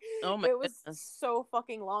 Like, Oh my it was goodness. so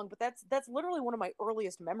fucking long, but that's literally one of my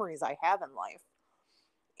earliest memories I have in life.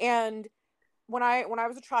 And when I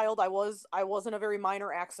was a child, I was in a very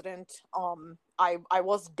minor accident. I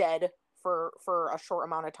was dead for a short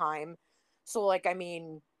amount of time. So like, I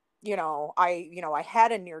mean, I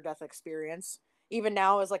had a near death experience. Even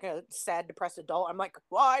now, as like a sad, depressed adult, I'm like,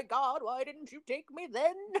 why God, why didn't you take me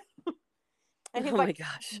then? And he's Oh my like,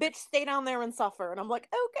 gosh. bitch, stay down there and suffer. And I'm like,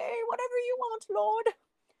 okay, whatever you want, Lord.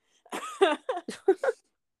 Oh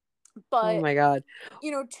But my god.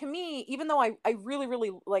 to me, even though I really,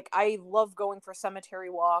 really, like, I love going for cemetery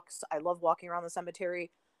walks, I love walking around the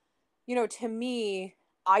cemetery, to me,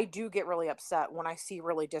 I do get really upset when I see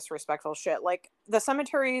really disrespectful shit. Like, the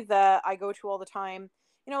cemetery that I go to all the time,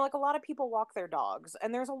 like, a lot of people walk their dogs,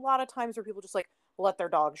 and there's a lot of times where people just like let their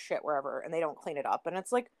dogs shit wherever and they don't clean it up. And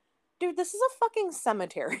it's like, dude, this is a fucking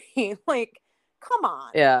cemetery. Like, come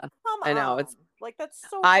on. Yeah. Come I know. on. It's Like, that's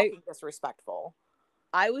so I fucking disrespectful.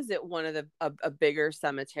 I was at one of a bigger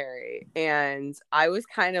cemetery, and I was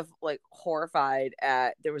kind of like horrified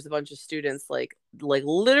at there was a bunch of students like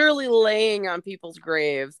literally laying on people's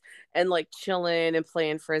graves and like chilling and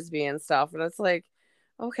playing frisbee and stuff, and it's like,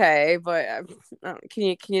 okay, but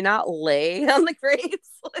can you not lay on the graves?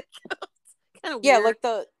 Like, kind of Yeah, weird.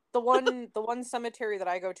 like the one cemetery that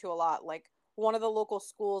I go to a lot, like one of the local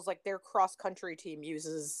schools, like their cross country team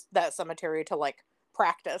uses that cemetery to like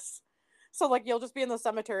practice. So like you'll just be in the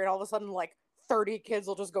cemetery and all of a sudden like 30 kids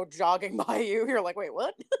will just go jogging by you. You're like, "Wait,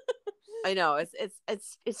 what?" I know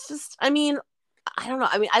it's just, I mean, I don't know.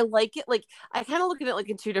 I mean, I like it. Like, I kind of look at it like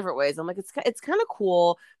in two different ways. I'm like, it's kind of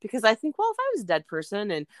cool because I think, well, if I was a dead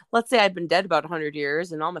person and let's say I've been dead about 100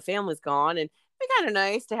 years and all my family's gone, and it'd be kind of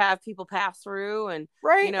nice to have people pass through and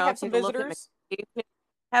Right? Have some take a look at my visitors. grave,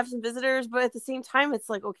 have some visitors. But at the same time, it's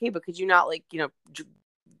like, okay, but could you not like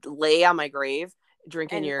lay on my grave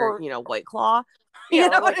drinking your, or White Claw. yeah, You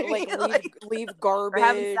or know what I like mean? leave Or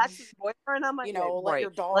having sex with garbage, your boyfriend on my grave. let Right. your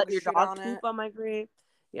dog Let your shit dog on poop it. on my grave.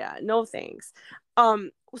 Yeah, no thanks.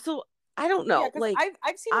 So I don't Yeah, know. because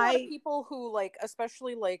I've seen a lot of I people who like,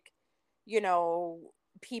 especially like,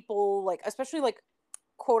 people like, especially like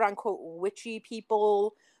quote unquote witchy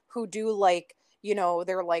people who do like,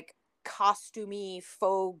 they're like costumey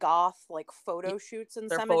faux goth like yeah, photo shoots in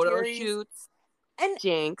their photo cemeteries. shoots, And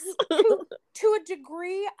jinx. to a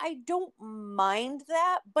degree, I don't mind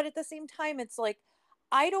that, but at the same time, it's like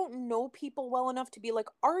I don't know people well enough to be like,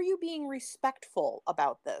 are you being respectful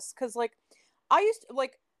about this? Because like I used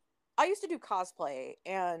to do cosplay,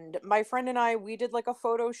 and my friend and we did like a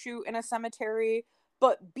photo shoot in a cemetery.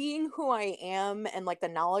 But being who I am and like the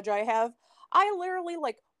knowledge I have, I literally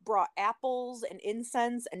like brought apples and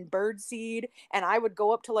incense and birdseed, and I would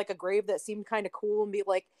go up to like a grave that seemed kind of cool and be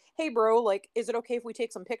like, hey, bro, like, is it okay if we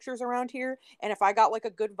take some pictures around here? And if I got like a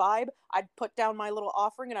good vibe, I'd put down my little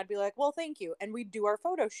offering and I'd be like, well, thank you. And we'd do our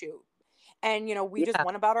photo shoot. And, we just Yeah.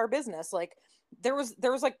 went about our business. Like, there was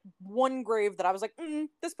like one grave that I was like,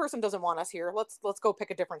 this person doesn't want us here. Let's go pick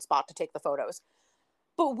a different spot to take the photos.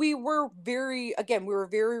 But we were very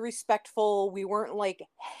respectful. We weren't like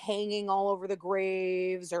hanging all over the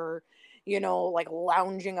graves or, like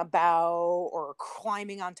lounging about or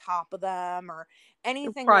climbing on top of them or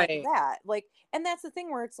anything like Right. that. Like, and that's the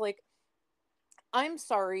thing where it's like, I'm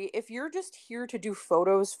sorry, if you're just here to do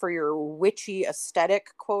photos for your witchy aesthetic,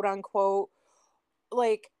 quote unquote,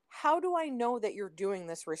 like, how do I know that you're doing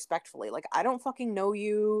this respectfully? Like, I don't fucking know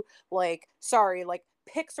you. Like, sorry, like,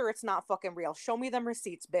 pics or it's not fucking real. Show me them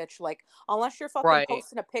receipts, bitch. Like, unless you're fucking Right.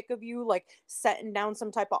 posting a pic of you, like, setting down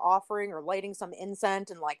some type of offering or lighting some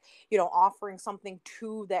incense and, like, offering something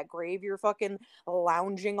to that grave you're fucking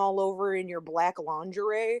lounging all over in your black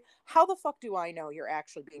lingerie, how the fuck do I know you're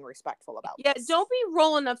actually being respectful about Yeah, this? don't be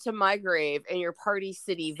rolling up to my grave in your Party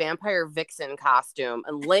City vampire vixen costume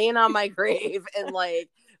and laying on my grave and like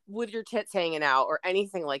with your tits hanging out or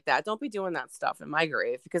anything like that. Don't be doing that stuff in my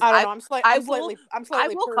grave because I don't know. I I'm will slightly come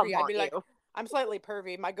pervy. I'd haunt be you. like, I'm slightly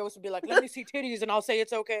pervy. My ghost would be like, let me see titties, and I'll say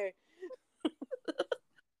it's okay.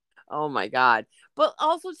 Oh my God. But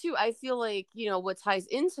also too, I feel like, what ties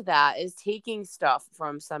into that is taking stuff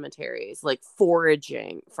from cemeteries, like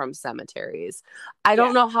foraging from cemeteries. I Yeah.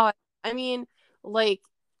 don't know how I mean, like,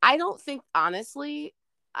 I don't think honestly,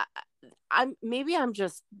 I, I'm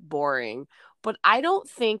just boring, but I don't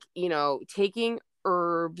think, taking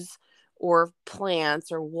herbs or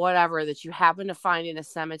plants or whatever that you happen to find in a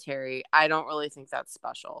cemetery, I don't really think that's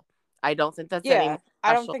special. I don't think that's any Yeah. more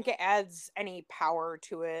I don't special. think it adds any power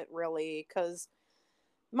to it, really, because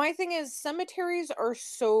my thing is, cemeteries are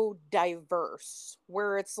so diverse,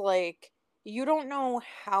 where it's like, you don't know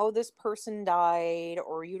how this person died,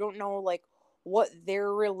 or you don't know, like, what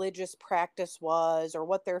their religious practice was, or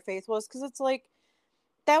what their faith was, because it's like,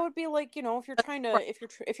 that would be like, if you're trying to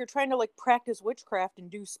if you're trying to like practice witchcraft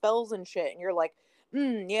and do spells and shit, and you're like,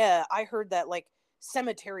 yeah, I heard that like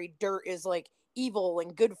cemetery dirt is like evil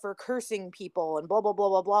and good for cursing people and blah blah blah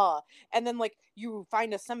blah blah. And then like you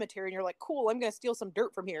find a cemetery and you're like, cool, I'm gonna steal some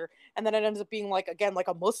dirt from here. And then it ends up being like, again, like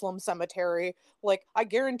a Muslim cemetery. Like, I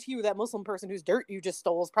guarantee you that Muslim person whose dirt you just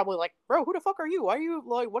stole is probably like, bro, who the fuck are you? Why are you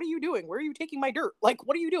like, what are you doing? Where are you taking my dirt? Like,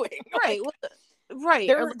 what are you doing? Right. Like,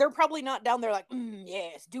 Right. they're probably not down there like,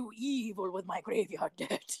 yes, do evil with my graveyard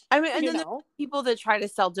dirt. I mean, and You then there's know? people that try to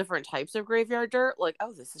sell different types of graveyard dirt, like,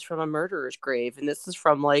 oh, this is from a murderer's grave, and this is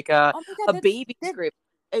from like a Oh my god, a baby's that grave.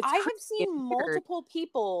 It's I crazy have and seen weird. multiple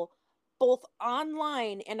people both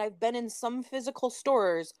online, and I've been in some physical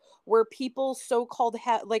stores where people so-called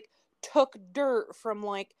like took dirt from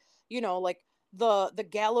like, like the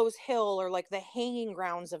Gallows Hill or like the hanging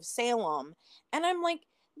grounds of Salem. And I'm like,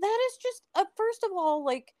 that is just first of all,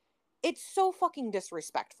 like, it's so fucking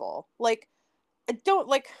disrespectful. Like, don't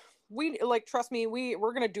like we like trust me,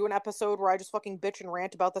 we're gonna do an episode where I just fucking bitch and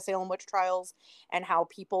rant about the Salem witch trials and how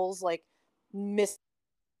people's like mission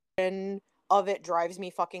of it drives me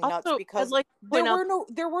fucking nuts, Also, I'd because like to point out,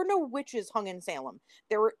 there were no witches hung in Salem.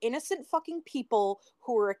 There were innocent fucking people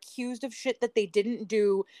who were accused of shit that they didn't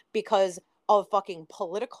do because of fucking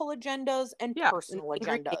political agendas and yeah, an personal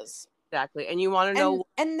angry king, agendas. exactly. And you want to and know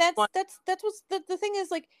and what? that's what's the thing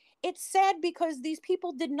is, like, it's sad because these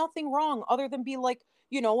people did nothing wrong other than be like,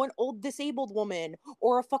 an old disabled woman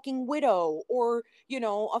or a fucking widow or,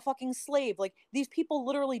 a fucking slave. Like, these people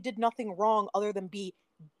literally did nothing wrong other than be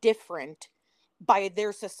different. by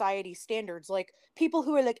their society standards. Like, people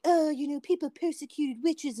who are like, oh, people persecuted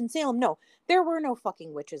witches in Salem. No, there were no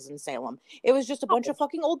fucking witches in Salem. It was just a bunch of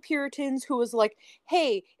fucking old Puritans who was like,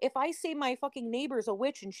 hey, if I say my fucking neighbor's a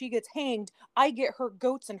witch and she gets hanged, I get her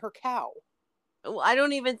goats and her cow. Well, I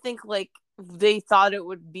don't even think like they thought it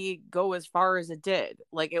would go as far as it did.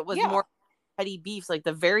 Like, it was more petty beefs. Like,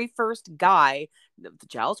 the very first guy, the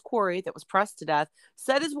Giles Corey, that was pressed to death,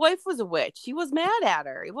 said his wife was a witch. He was mad at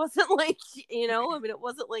her. It wasn't like, I mean, it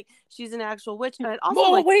wasn't like she's an actual witch. And I'd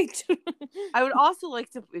also wait. I would also like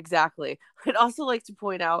to I'd also like to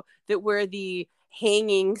point out that where the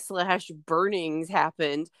hanging / burnings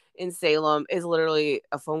happened in Salem is literally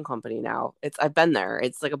a phone company now. I've been there.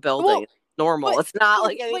 It's like a building. Well, normal. It's not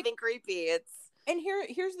like anything creepy. And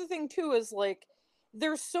here's the thing too, is like,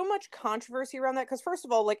 there's so much controversy around that, because first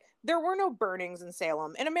of all, like, there were no burnings in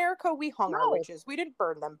Salem. In America, we hung our witches. We didn't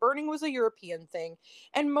burn them. Burning was a European thing,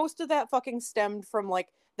 and most of that fucking stemmed from like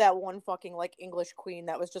that one fucking like English queen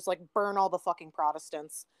that was just like, burn all the fucking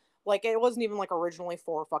Protestants. Like, it wasn't even like originally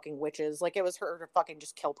for fucking witches. Like, it was her to fucking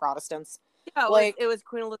just kill Protestants. Yeah, it was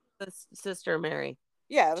Queen Elizabeth's sister Mary.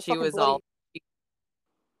 Yeah, she was bloody.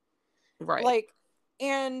 All right. Like,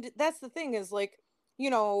 and that's the thing is, like,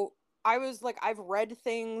 I was like, I've read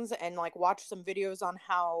things and like watched some videos on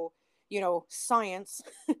how,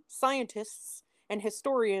 scientists and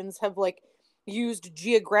historians have like used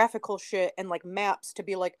geographical shit and like maps to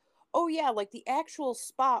be like, oh yeah, like the actual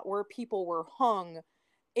spot where people were hung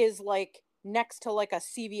is like next to like a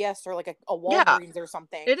CVS or like a Walgreens or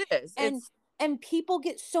something. It is. And people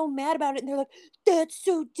get so mad about it, and they're like, that's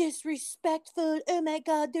so disrespectful. Oh my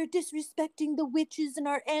God, they're disrespecting the witches and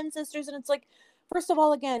our ancestors. And it's like, first of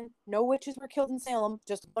all, again, no witches were killed in Salem.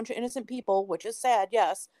 Just a bunch of innocent people, which is sad,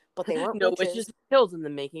 yes, but they weren't no witches were killed in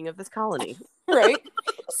the making of this colony. Right.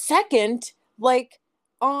 Second, like,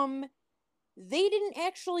 they didn't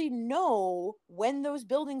actually know when those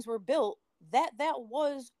buildings were built that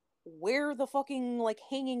was where the fucking like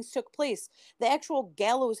hangings took place. The actual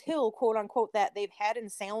Gallows Hill, quote unquote, that they've had in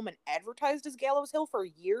Salem and advertised as Gallows Hill for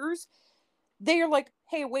years, they are like,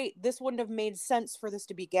 hey, wait, this wouldn't have made sense for this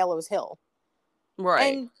to be Gallows Hill.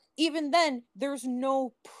 Right. And even then, there's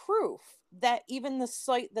no proof that even the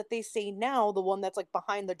site that they say now, the one that's like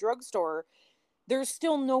behind the drugstore, there's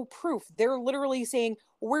still no proof. They're literally saying,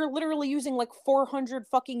 we're literally using like 400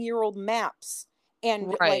 fucking year old maps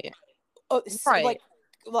and like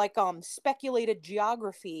speculated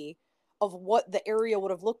geography of what the area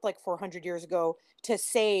would have looked like 400 years ago to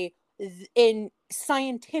say, in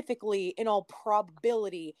scientifically, in all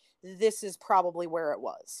probability, this is probably where it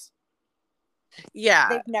was. Yeah,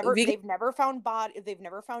 they've never found they've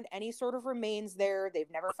never found any sort of remains there. They've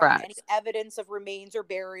never found any evidence of remains or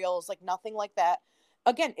burials, like nothing like that.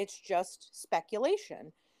 Again, it's just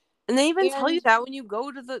speculation. And they even tell you that when you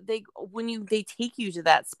go to they take you to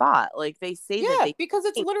that spot, like they say because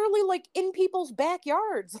it's literally like in people's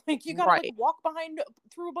backyards. Like, you gotta like walk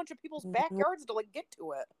through a bunch of people's backyards to like get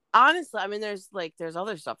to it. Honestly, I mean, there's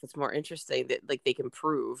other stuff that's more interesting that like they can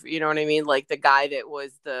prove. You know what I mean? Like the guy that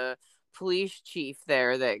was the police chief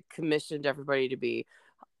there that commissioned everybody to be,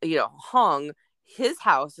 hung. His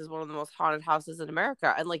house is one of the most haunted houses in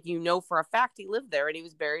America, and like for a fact he lived there, and he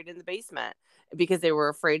was buried in the basement because they were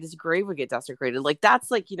afraid his grave would get desecrated. Like,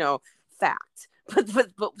 that's like fact.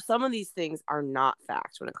 But some of these things are not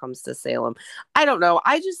facts when it comes to Salem. I don't know.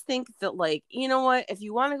 I just think that, like, you know what? If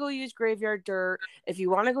you want to go use graveyard dirt, if you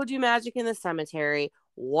want to go do magic in the cemetery,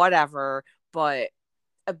 whatever. But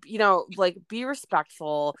like, be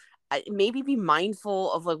respectful. Maybe be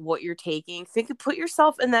mindful of like what you're taking. Put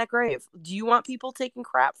yourself in that grave. Do you want people taking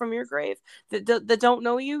crap from your grave that don't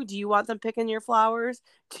know you? Do you want them picking your flowers?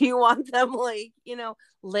 Do you want them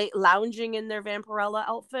like, lounging in their Vampirella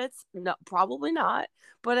outfits? No, probably not.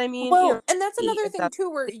 But I mean, and that's another thing too,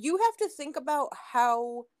 where you have to think about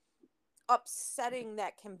how upsetting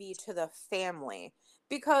that can be to the family,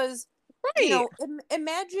 because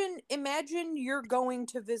imagine you're going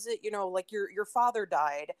to visit, like your father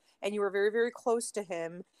died and you were very, very close to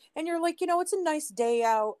him, and you're like, it's a nice day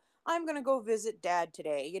out. I'm going to go visit dad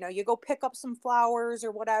today. You go pick up some flowers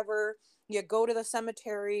or whatever. You go to the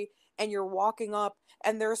cemetery and you're walking up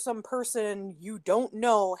and there's some person you don't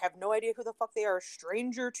know, have no idea who the fuck they are, a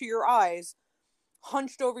stranger to your eyes,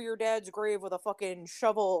 hunched over your dad's grave with a fucking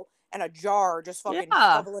shovel and a jar, just fucking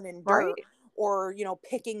shoveling in dirt. Right. Or,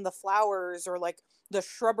 picking the flowers or like the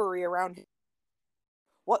shrubbery around him.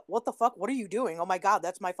 What the fuck? What are you doing? Oh my God,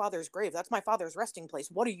 that's my father's grave. That's my father's resting place.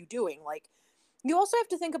 What are you doing? Like, you also have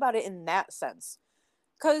to think about it in that sense.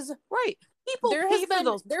 Because people there has been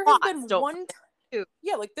one time.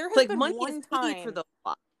 Yeah, like there has been one time.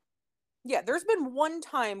 Yeah, there's been one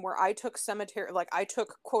time where I took cemetery, like I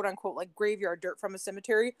took quote unquote like graveyard dirt from a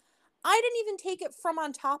cemetery. I didn't even take it from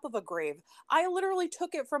on top of a grave. I literally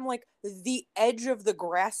took it from like the edge of the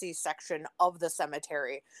grassy section of the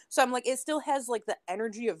cemetery. So I'm like, it still has like the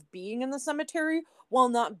energy of being in the cemetery while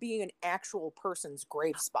not being an actual person's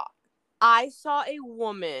grave spot. I saw a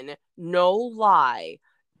woman, no lie,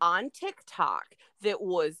 on TikTok that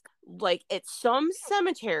was like at some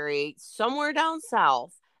cemetery somewhere down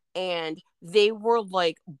south, and they were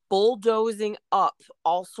like bulldozing up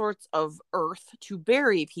all sorts of earth to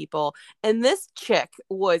bury people. And this chick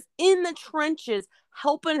was in the trenches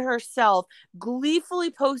helping herself,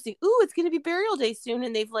 gleefully posting, "Ooh, it's going to be burial day soon."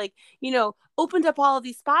 And they've like, opened up all of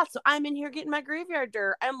these spots. So I'm in here getting my graveyard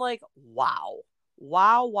dirt. I'm like, wow.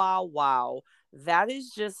 Wow, wow, wow. That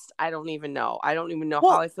is just, I don't even know. I don't even know how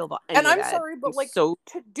Well, I feel about and any of I'm that. sorry, but It's like so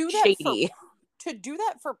to do that for shady. to do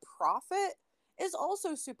that for profit is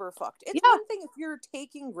also super fucked. It's Yeah. one thing if you're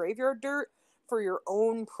taking graveyard dirt for your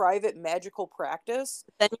own private magical practice.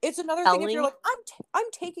 Then It's another thing if you're selling like, I'm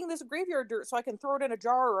taking this graveyard dirt so I can throw it in a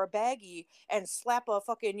jar or a baggie and slap a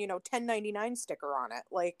fucking 1099 sticker on it.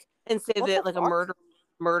 Like, and say what the that like a fuck?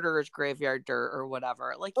 murderer's graveyard dirt or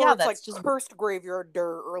whatever. Like, Or yeah, it's like that's just, cursed graveyard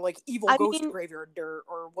dirt or like evil I ghost mean, graveyard dirt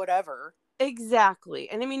or whatever. exactly.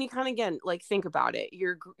 And I mean, you kind of, again, like, think about it.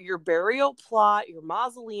 Your burial plot, your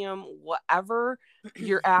mausoleum, whatever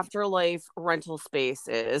your afterlife rental space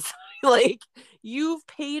is, like, you've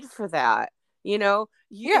paid for that.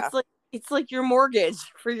 Yeah. It's like your mortgage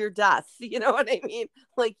for your death. You know what I mean?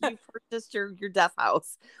 Like, you purchased your death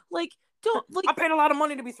house. Like, don't, I like, paid a lot of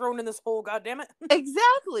money to be thrown in this hole, goddammit.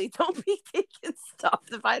 exactly. Don't be taking stuff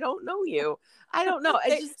if I don't know you. I don't know.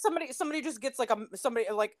 I just Somebody just gets like somebody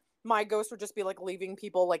like my ghost would just be like leaving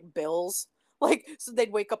people like bills. Like so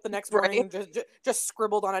they'd wake up the next morning right. and just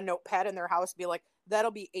scribbled on a notepad in their house, be like,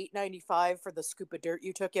 "That'll be $8.95 for the scoop of dirt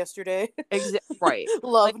you took yesterday." Right.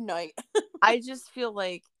 Love Like, night. I feel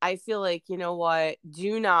like, you know what?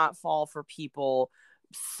 Do not fall for people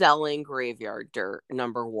selling graveyard dirt,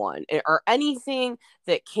 number one, or anything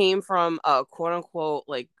that came from a quote unquote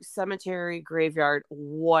like cemetery, graveyard,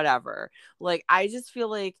 whatever. Like, I just feel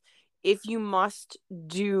like if you must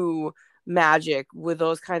do magic with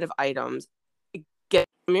those kind of items, get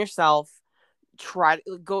them yourself. Try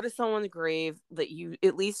to go to someone's grave that you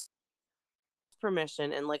at least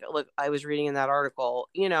permission. And like, look, I was reading in that article,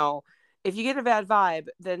 if you get a bad vibe,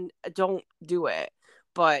 then don't do it.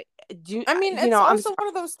 But I mean, it's I'm also sorry, one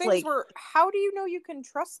of those things like, where how do you know you can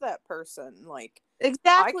trust that person? Like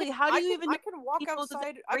exactly, how do you even know I can walk people that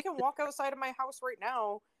outside. I break can this? walk outside of my house right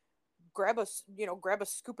now, grab a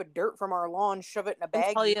scoop of dirt from our lawn, shove it in a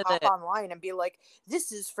And tell baggie, you hop that, online, and be like,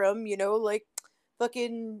 "This is from like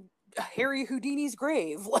fucking Harry Houdini's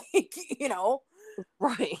grave." Like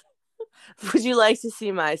right? Would you like to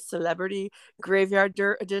see my celebrity graveyard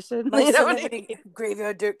dirt edition? my You know what I celebrity mean?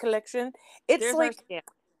 graveyard dirt collection. It's There's our like scam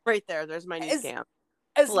right there. There's my new as scam.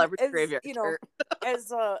 as Celebrity as graveyard dirt.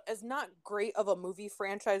 as not great of a movie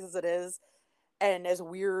franchise as it is, and as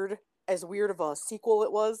weird of a sequel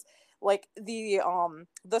it was. Like the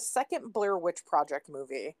second Blair Witch Project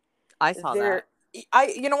movie. I saw There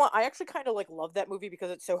that. you know what? I actually kind of like love that movie because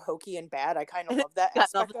it's so hokey and bad. I kind of And it's love that got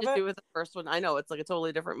aspect nothing of to it. do with the first one. I know, it's like a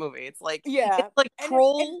totally different movie. Yeah. It's like And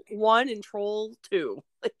Troll 1 and Troll 2.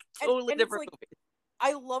 Like, totally it's different like movies.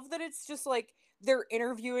 I love that it's just like they're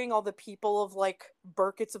interviewing all the people of like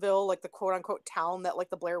Burkittsville, like the quote unquote town that like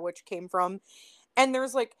the Blair Witch came from. And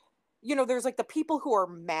there's like the people who are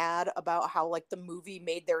mad about how like the movie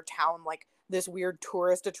made their town like this weird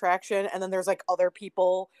tourist attraction, and then there's like other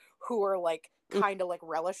people who are like Mm. kind of like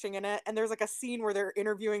relishing in it. And there's like a scene where they're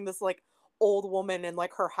interviewing this like old woman in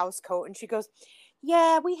like her house coat, and she goes,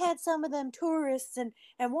 "Yeah, we had some of them tourists, and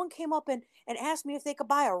one came up and asked me if they could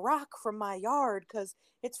buy a rock from my yard because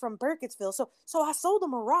it's from Burkittsville. So I sold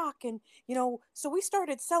them a rock, and so we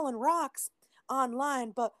started selling rocks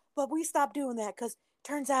online, but we stopped doing that because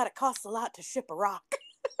turns out it costs a lot to ship a rock."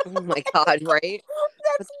 Oh my God, right?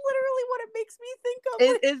 But That's literally what it makes me think of.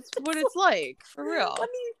 Like, it's what it's like, for real.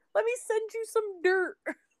 let me send you some dirt,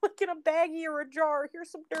 like in a baggie or a jar.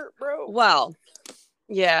 Here's some dirt, bro. Well,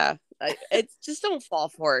 yeah, it's just, don't fall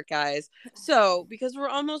for it, guys. So, because we're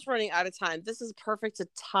almost running out of time, this is perfect to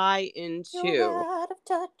tie You're into. out of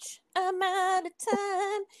touch. I'm out of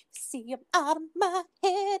time. See, I'm out of my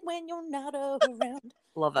head when you're not around.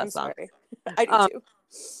 Love that I'm song. sorry. I do Um, too.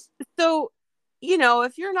 so,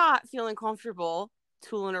 if you're not feeling comfortable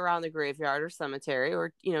tooling around the graveyard or cemetery,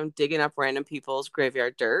 or, digging up random people's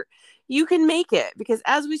graveyard dirt, you can make it, because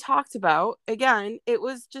as we talked about, again, it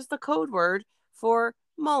was just a code word for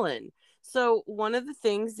Mullen. So one of the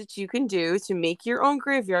things that you can do to make your own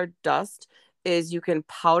graveyard dust is you can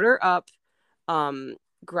powder up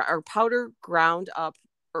or powder ground up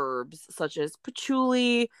herbs such as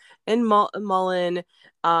patchouli and mullein.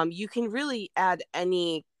 You can really add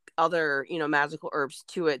any other, magical herbs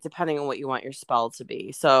to it depending on what you want your spell to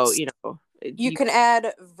be. So, You can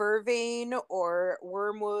add vervain or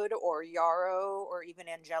wormwood or yarrow or even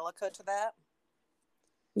angelica to that.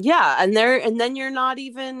 Yeah, and then you're not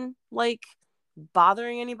even like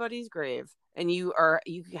bothering anybody's grave, and you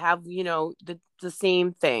have the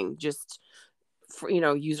same thing, just for,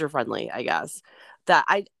 user friendly, I guess. That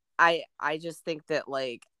I just think that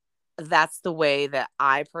like that's the way that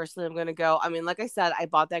I personally am going to go. I mean, like I said, I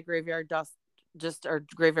bought that graveyard dust or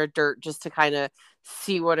graveyard dirt just to kind of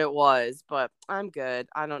see what it was, but I'm good.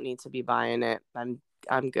 I don't need to be buying it.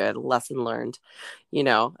 I'm good. Lesson learned, you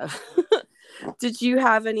know. Did you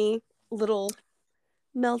have any little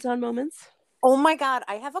meltdown moments? Oh my God,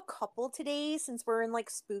 I have a couple today since we're in like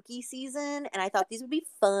spooky season and I thought these would be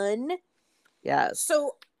fun. Yes.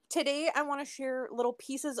 So today I want to share little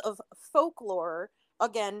pieces of folklore.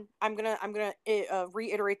 Again, I'm gonna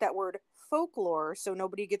reiterate that word folklore so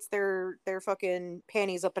nobody gets their fucking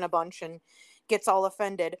panties up in a bunch and gets all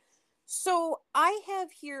offended. So I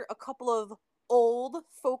have here a couple of old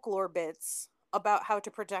folklore bits about how to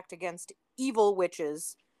protect against evil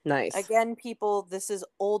witches. Nice. Again, people, this is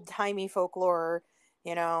old-timey folklore.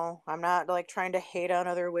 I'm not like trying to hate on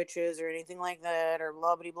other witches or anything like that, or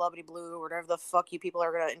blubbity blubbity blue, or whatever the fuck you people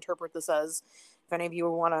are going to interpret this as. If any of you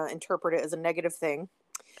want to interpret it as a negative thing.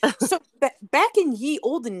 So back in ye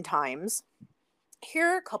olden times, here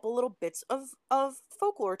are a couple little bits of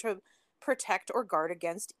folklore to protect or guard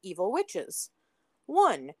against evil witches.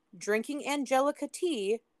 1. Drinking angelica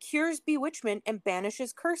tea cures bewitchment and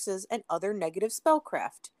banishes curses and other negative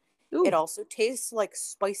spellcraft. Ooh. It also tastes like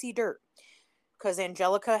spicy dirt because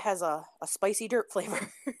angelica has a spicy dirt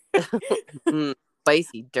flavor.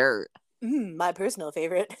 Spicy dirt. My personal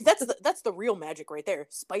favorite. That's the real magic right there.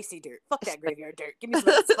 Spicy dirt. Fuck that graveyard dirt. Give me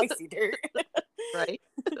some spicy dirt. Right.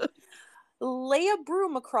 Lay a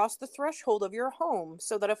broom across the threshold of your home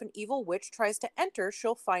so that if an evil witch tries to enter,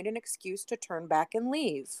 she'll find an excuse to turn back and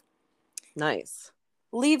leave. Nice.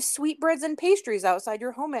 Leave sweetbreads and pastries outside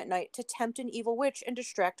your home at night to tempt an evil witch and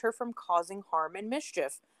distract her from causing harm and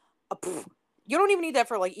mischief. You don't even need that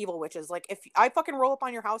for like evil witches. Like if I fucking roll up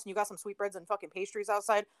on your house and you got some sweetbreads and fucking pastries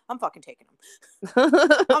outside, I'm fucking taking them.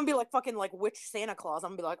 I'm gonna be like fucking like witch Santa Claus.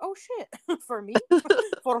 I'm gonna be like, oh shit, for me,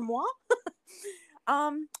 for moi.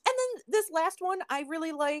 And then this last one I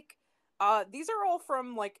really like. These are all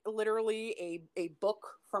from like literally a book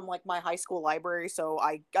from like my high school library, so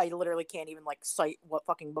I literally can't even like cite what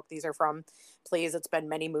fucking book these are from. Please, it's been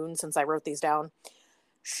many moons since I wrote these down.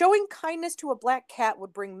 Showing kindness to a black cat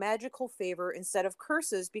would bring magical favor instead of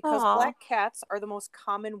curses because Aww. black cats are the most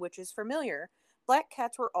common witches familiar. Black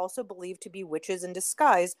cats were also believed to be witches in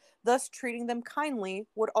disguise, thus treating them kindly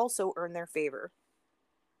would also earn their favor.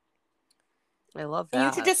 I love that. And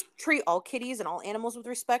you should just treat all kitties and all animals with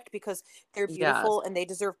respect because they're beautiful and they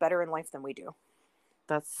deserve better in life than we do.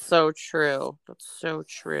 That's so true. That's so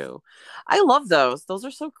true. I love those. Those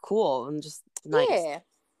are so cool and just nice. Yeah.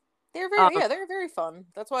 They're very fun.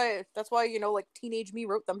 That's why like teenage me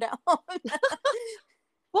wrote them down.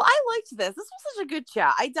 Well, I liked this. This was such a good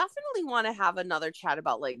chat. I definitely want to have another chat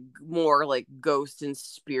about like more like ghost and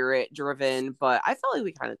spirit driven, but I felt like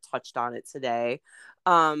we kind of touched on it today.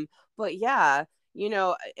 But yeah,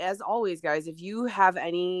 as always, guys, if you have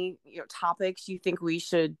any topics you think we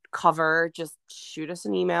should cover, just shoot us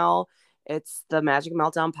an email. It's the Magic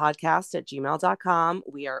Meltdown Podcast at gmail.com.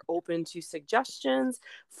 We are open to suggestions.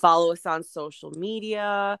 Follow us on social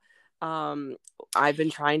media. I've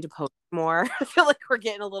been trying to post more. I feel like we're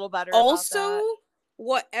getting a little better. Also,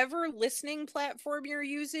 whatever listening platform you're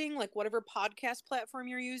using, like whatever podcast platform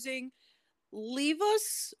you're using, leave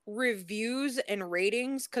us reviews and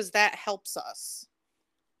ratings because that helps us.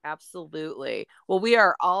 Absolutely. Well, we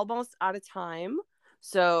are almost out of time.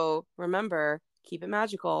 So remember, keep it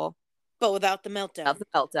magical. But without the meltdown. Without the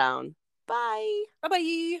meltdown. Bye.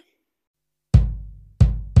 Bye-bye.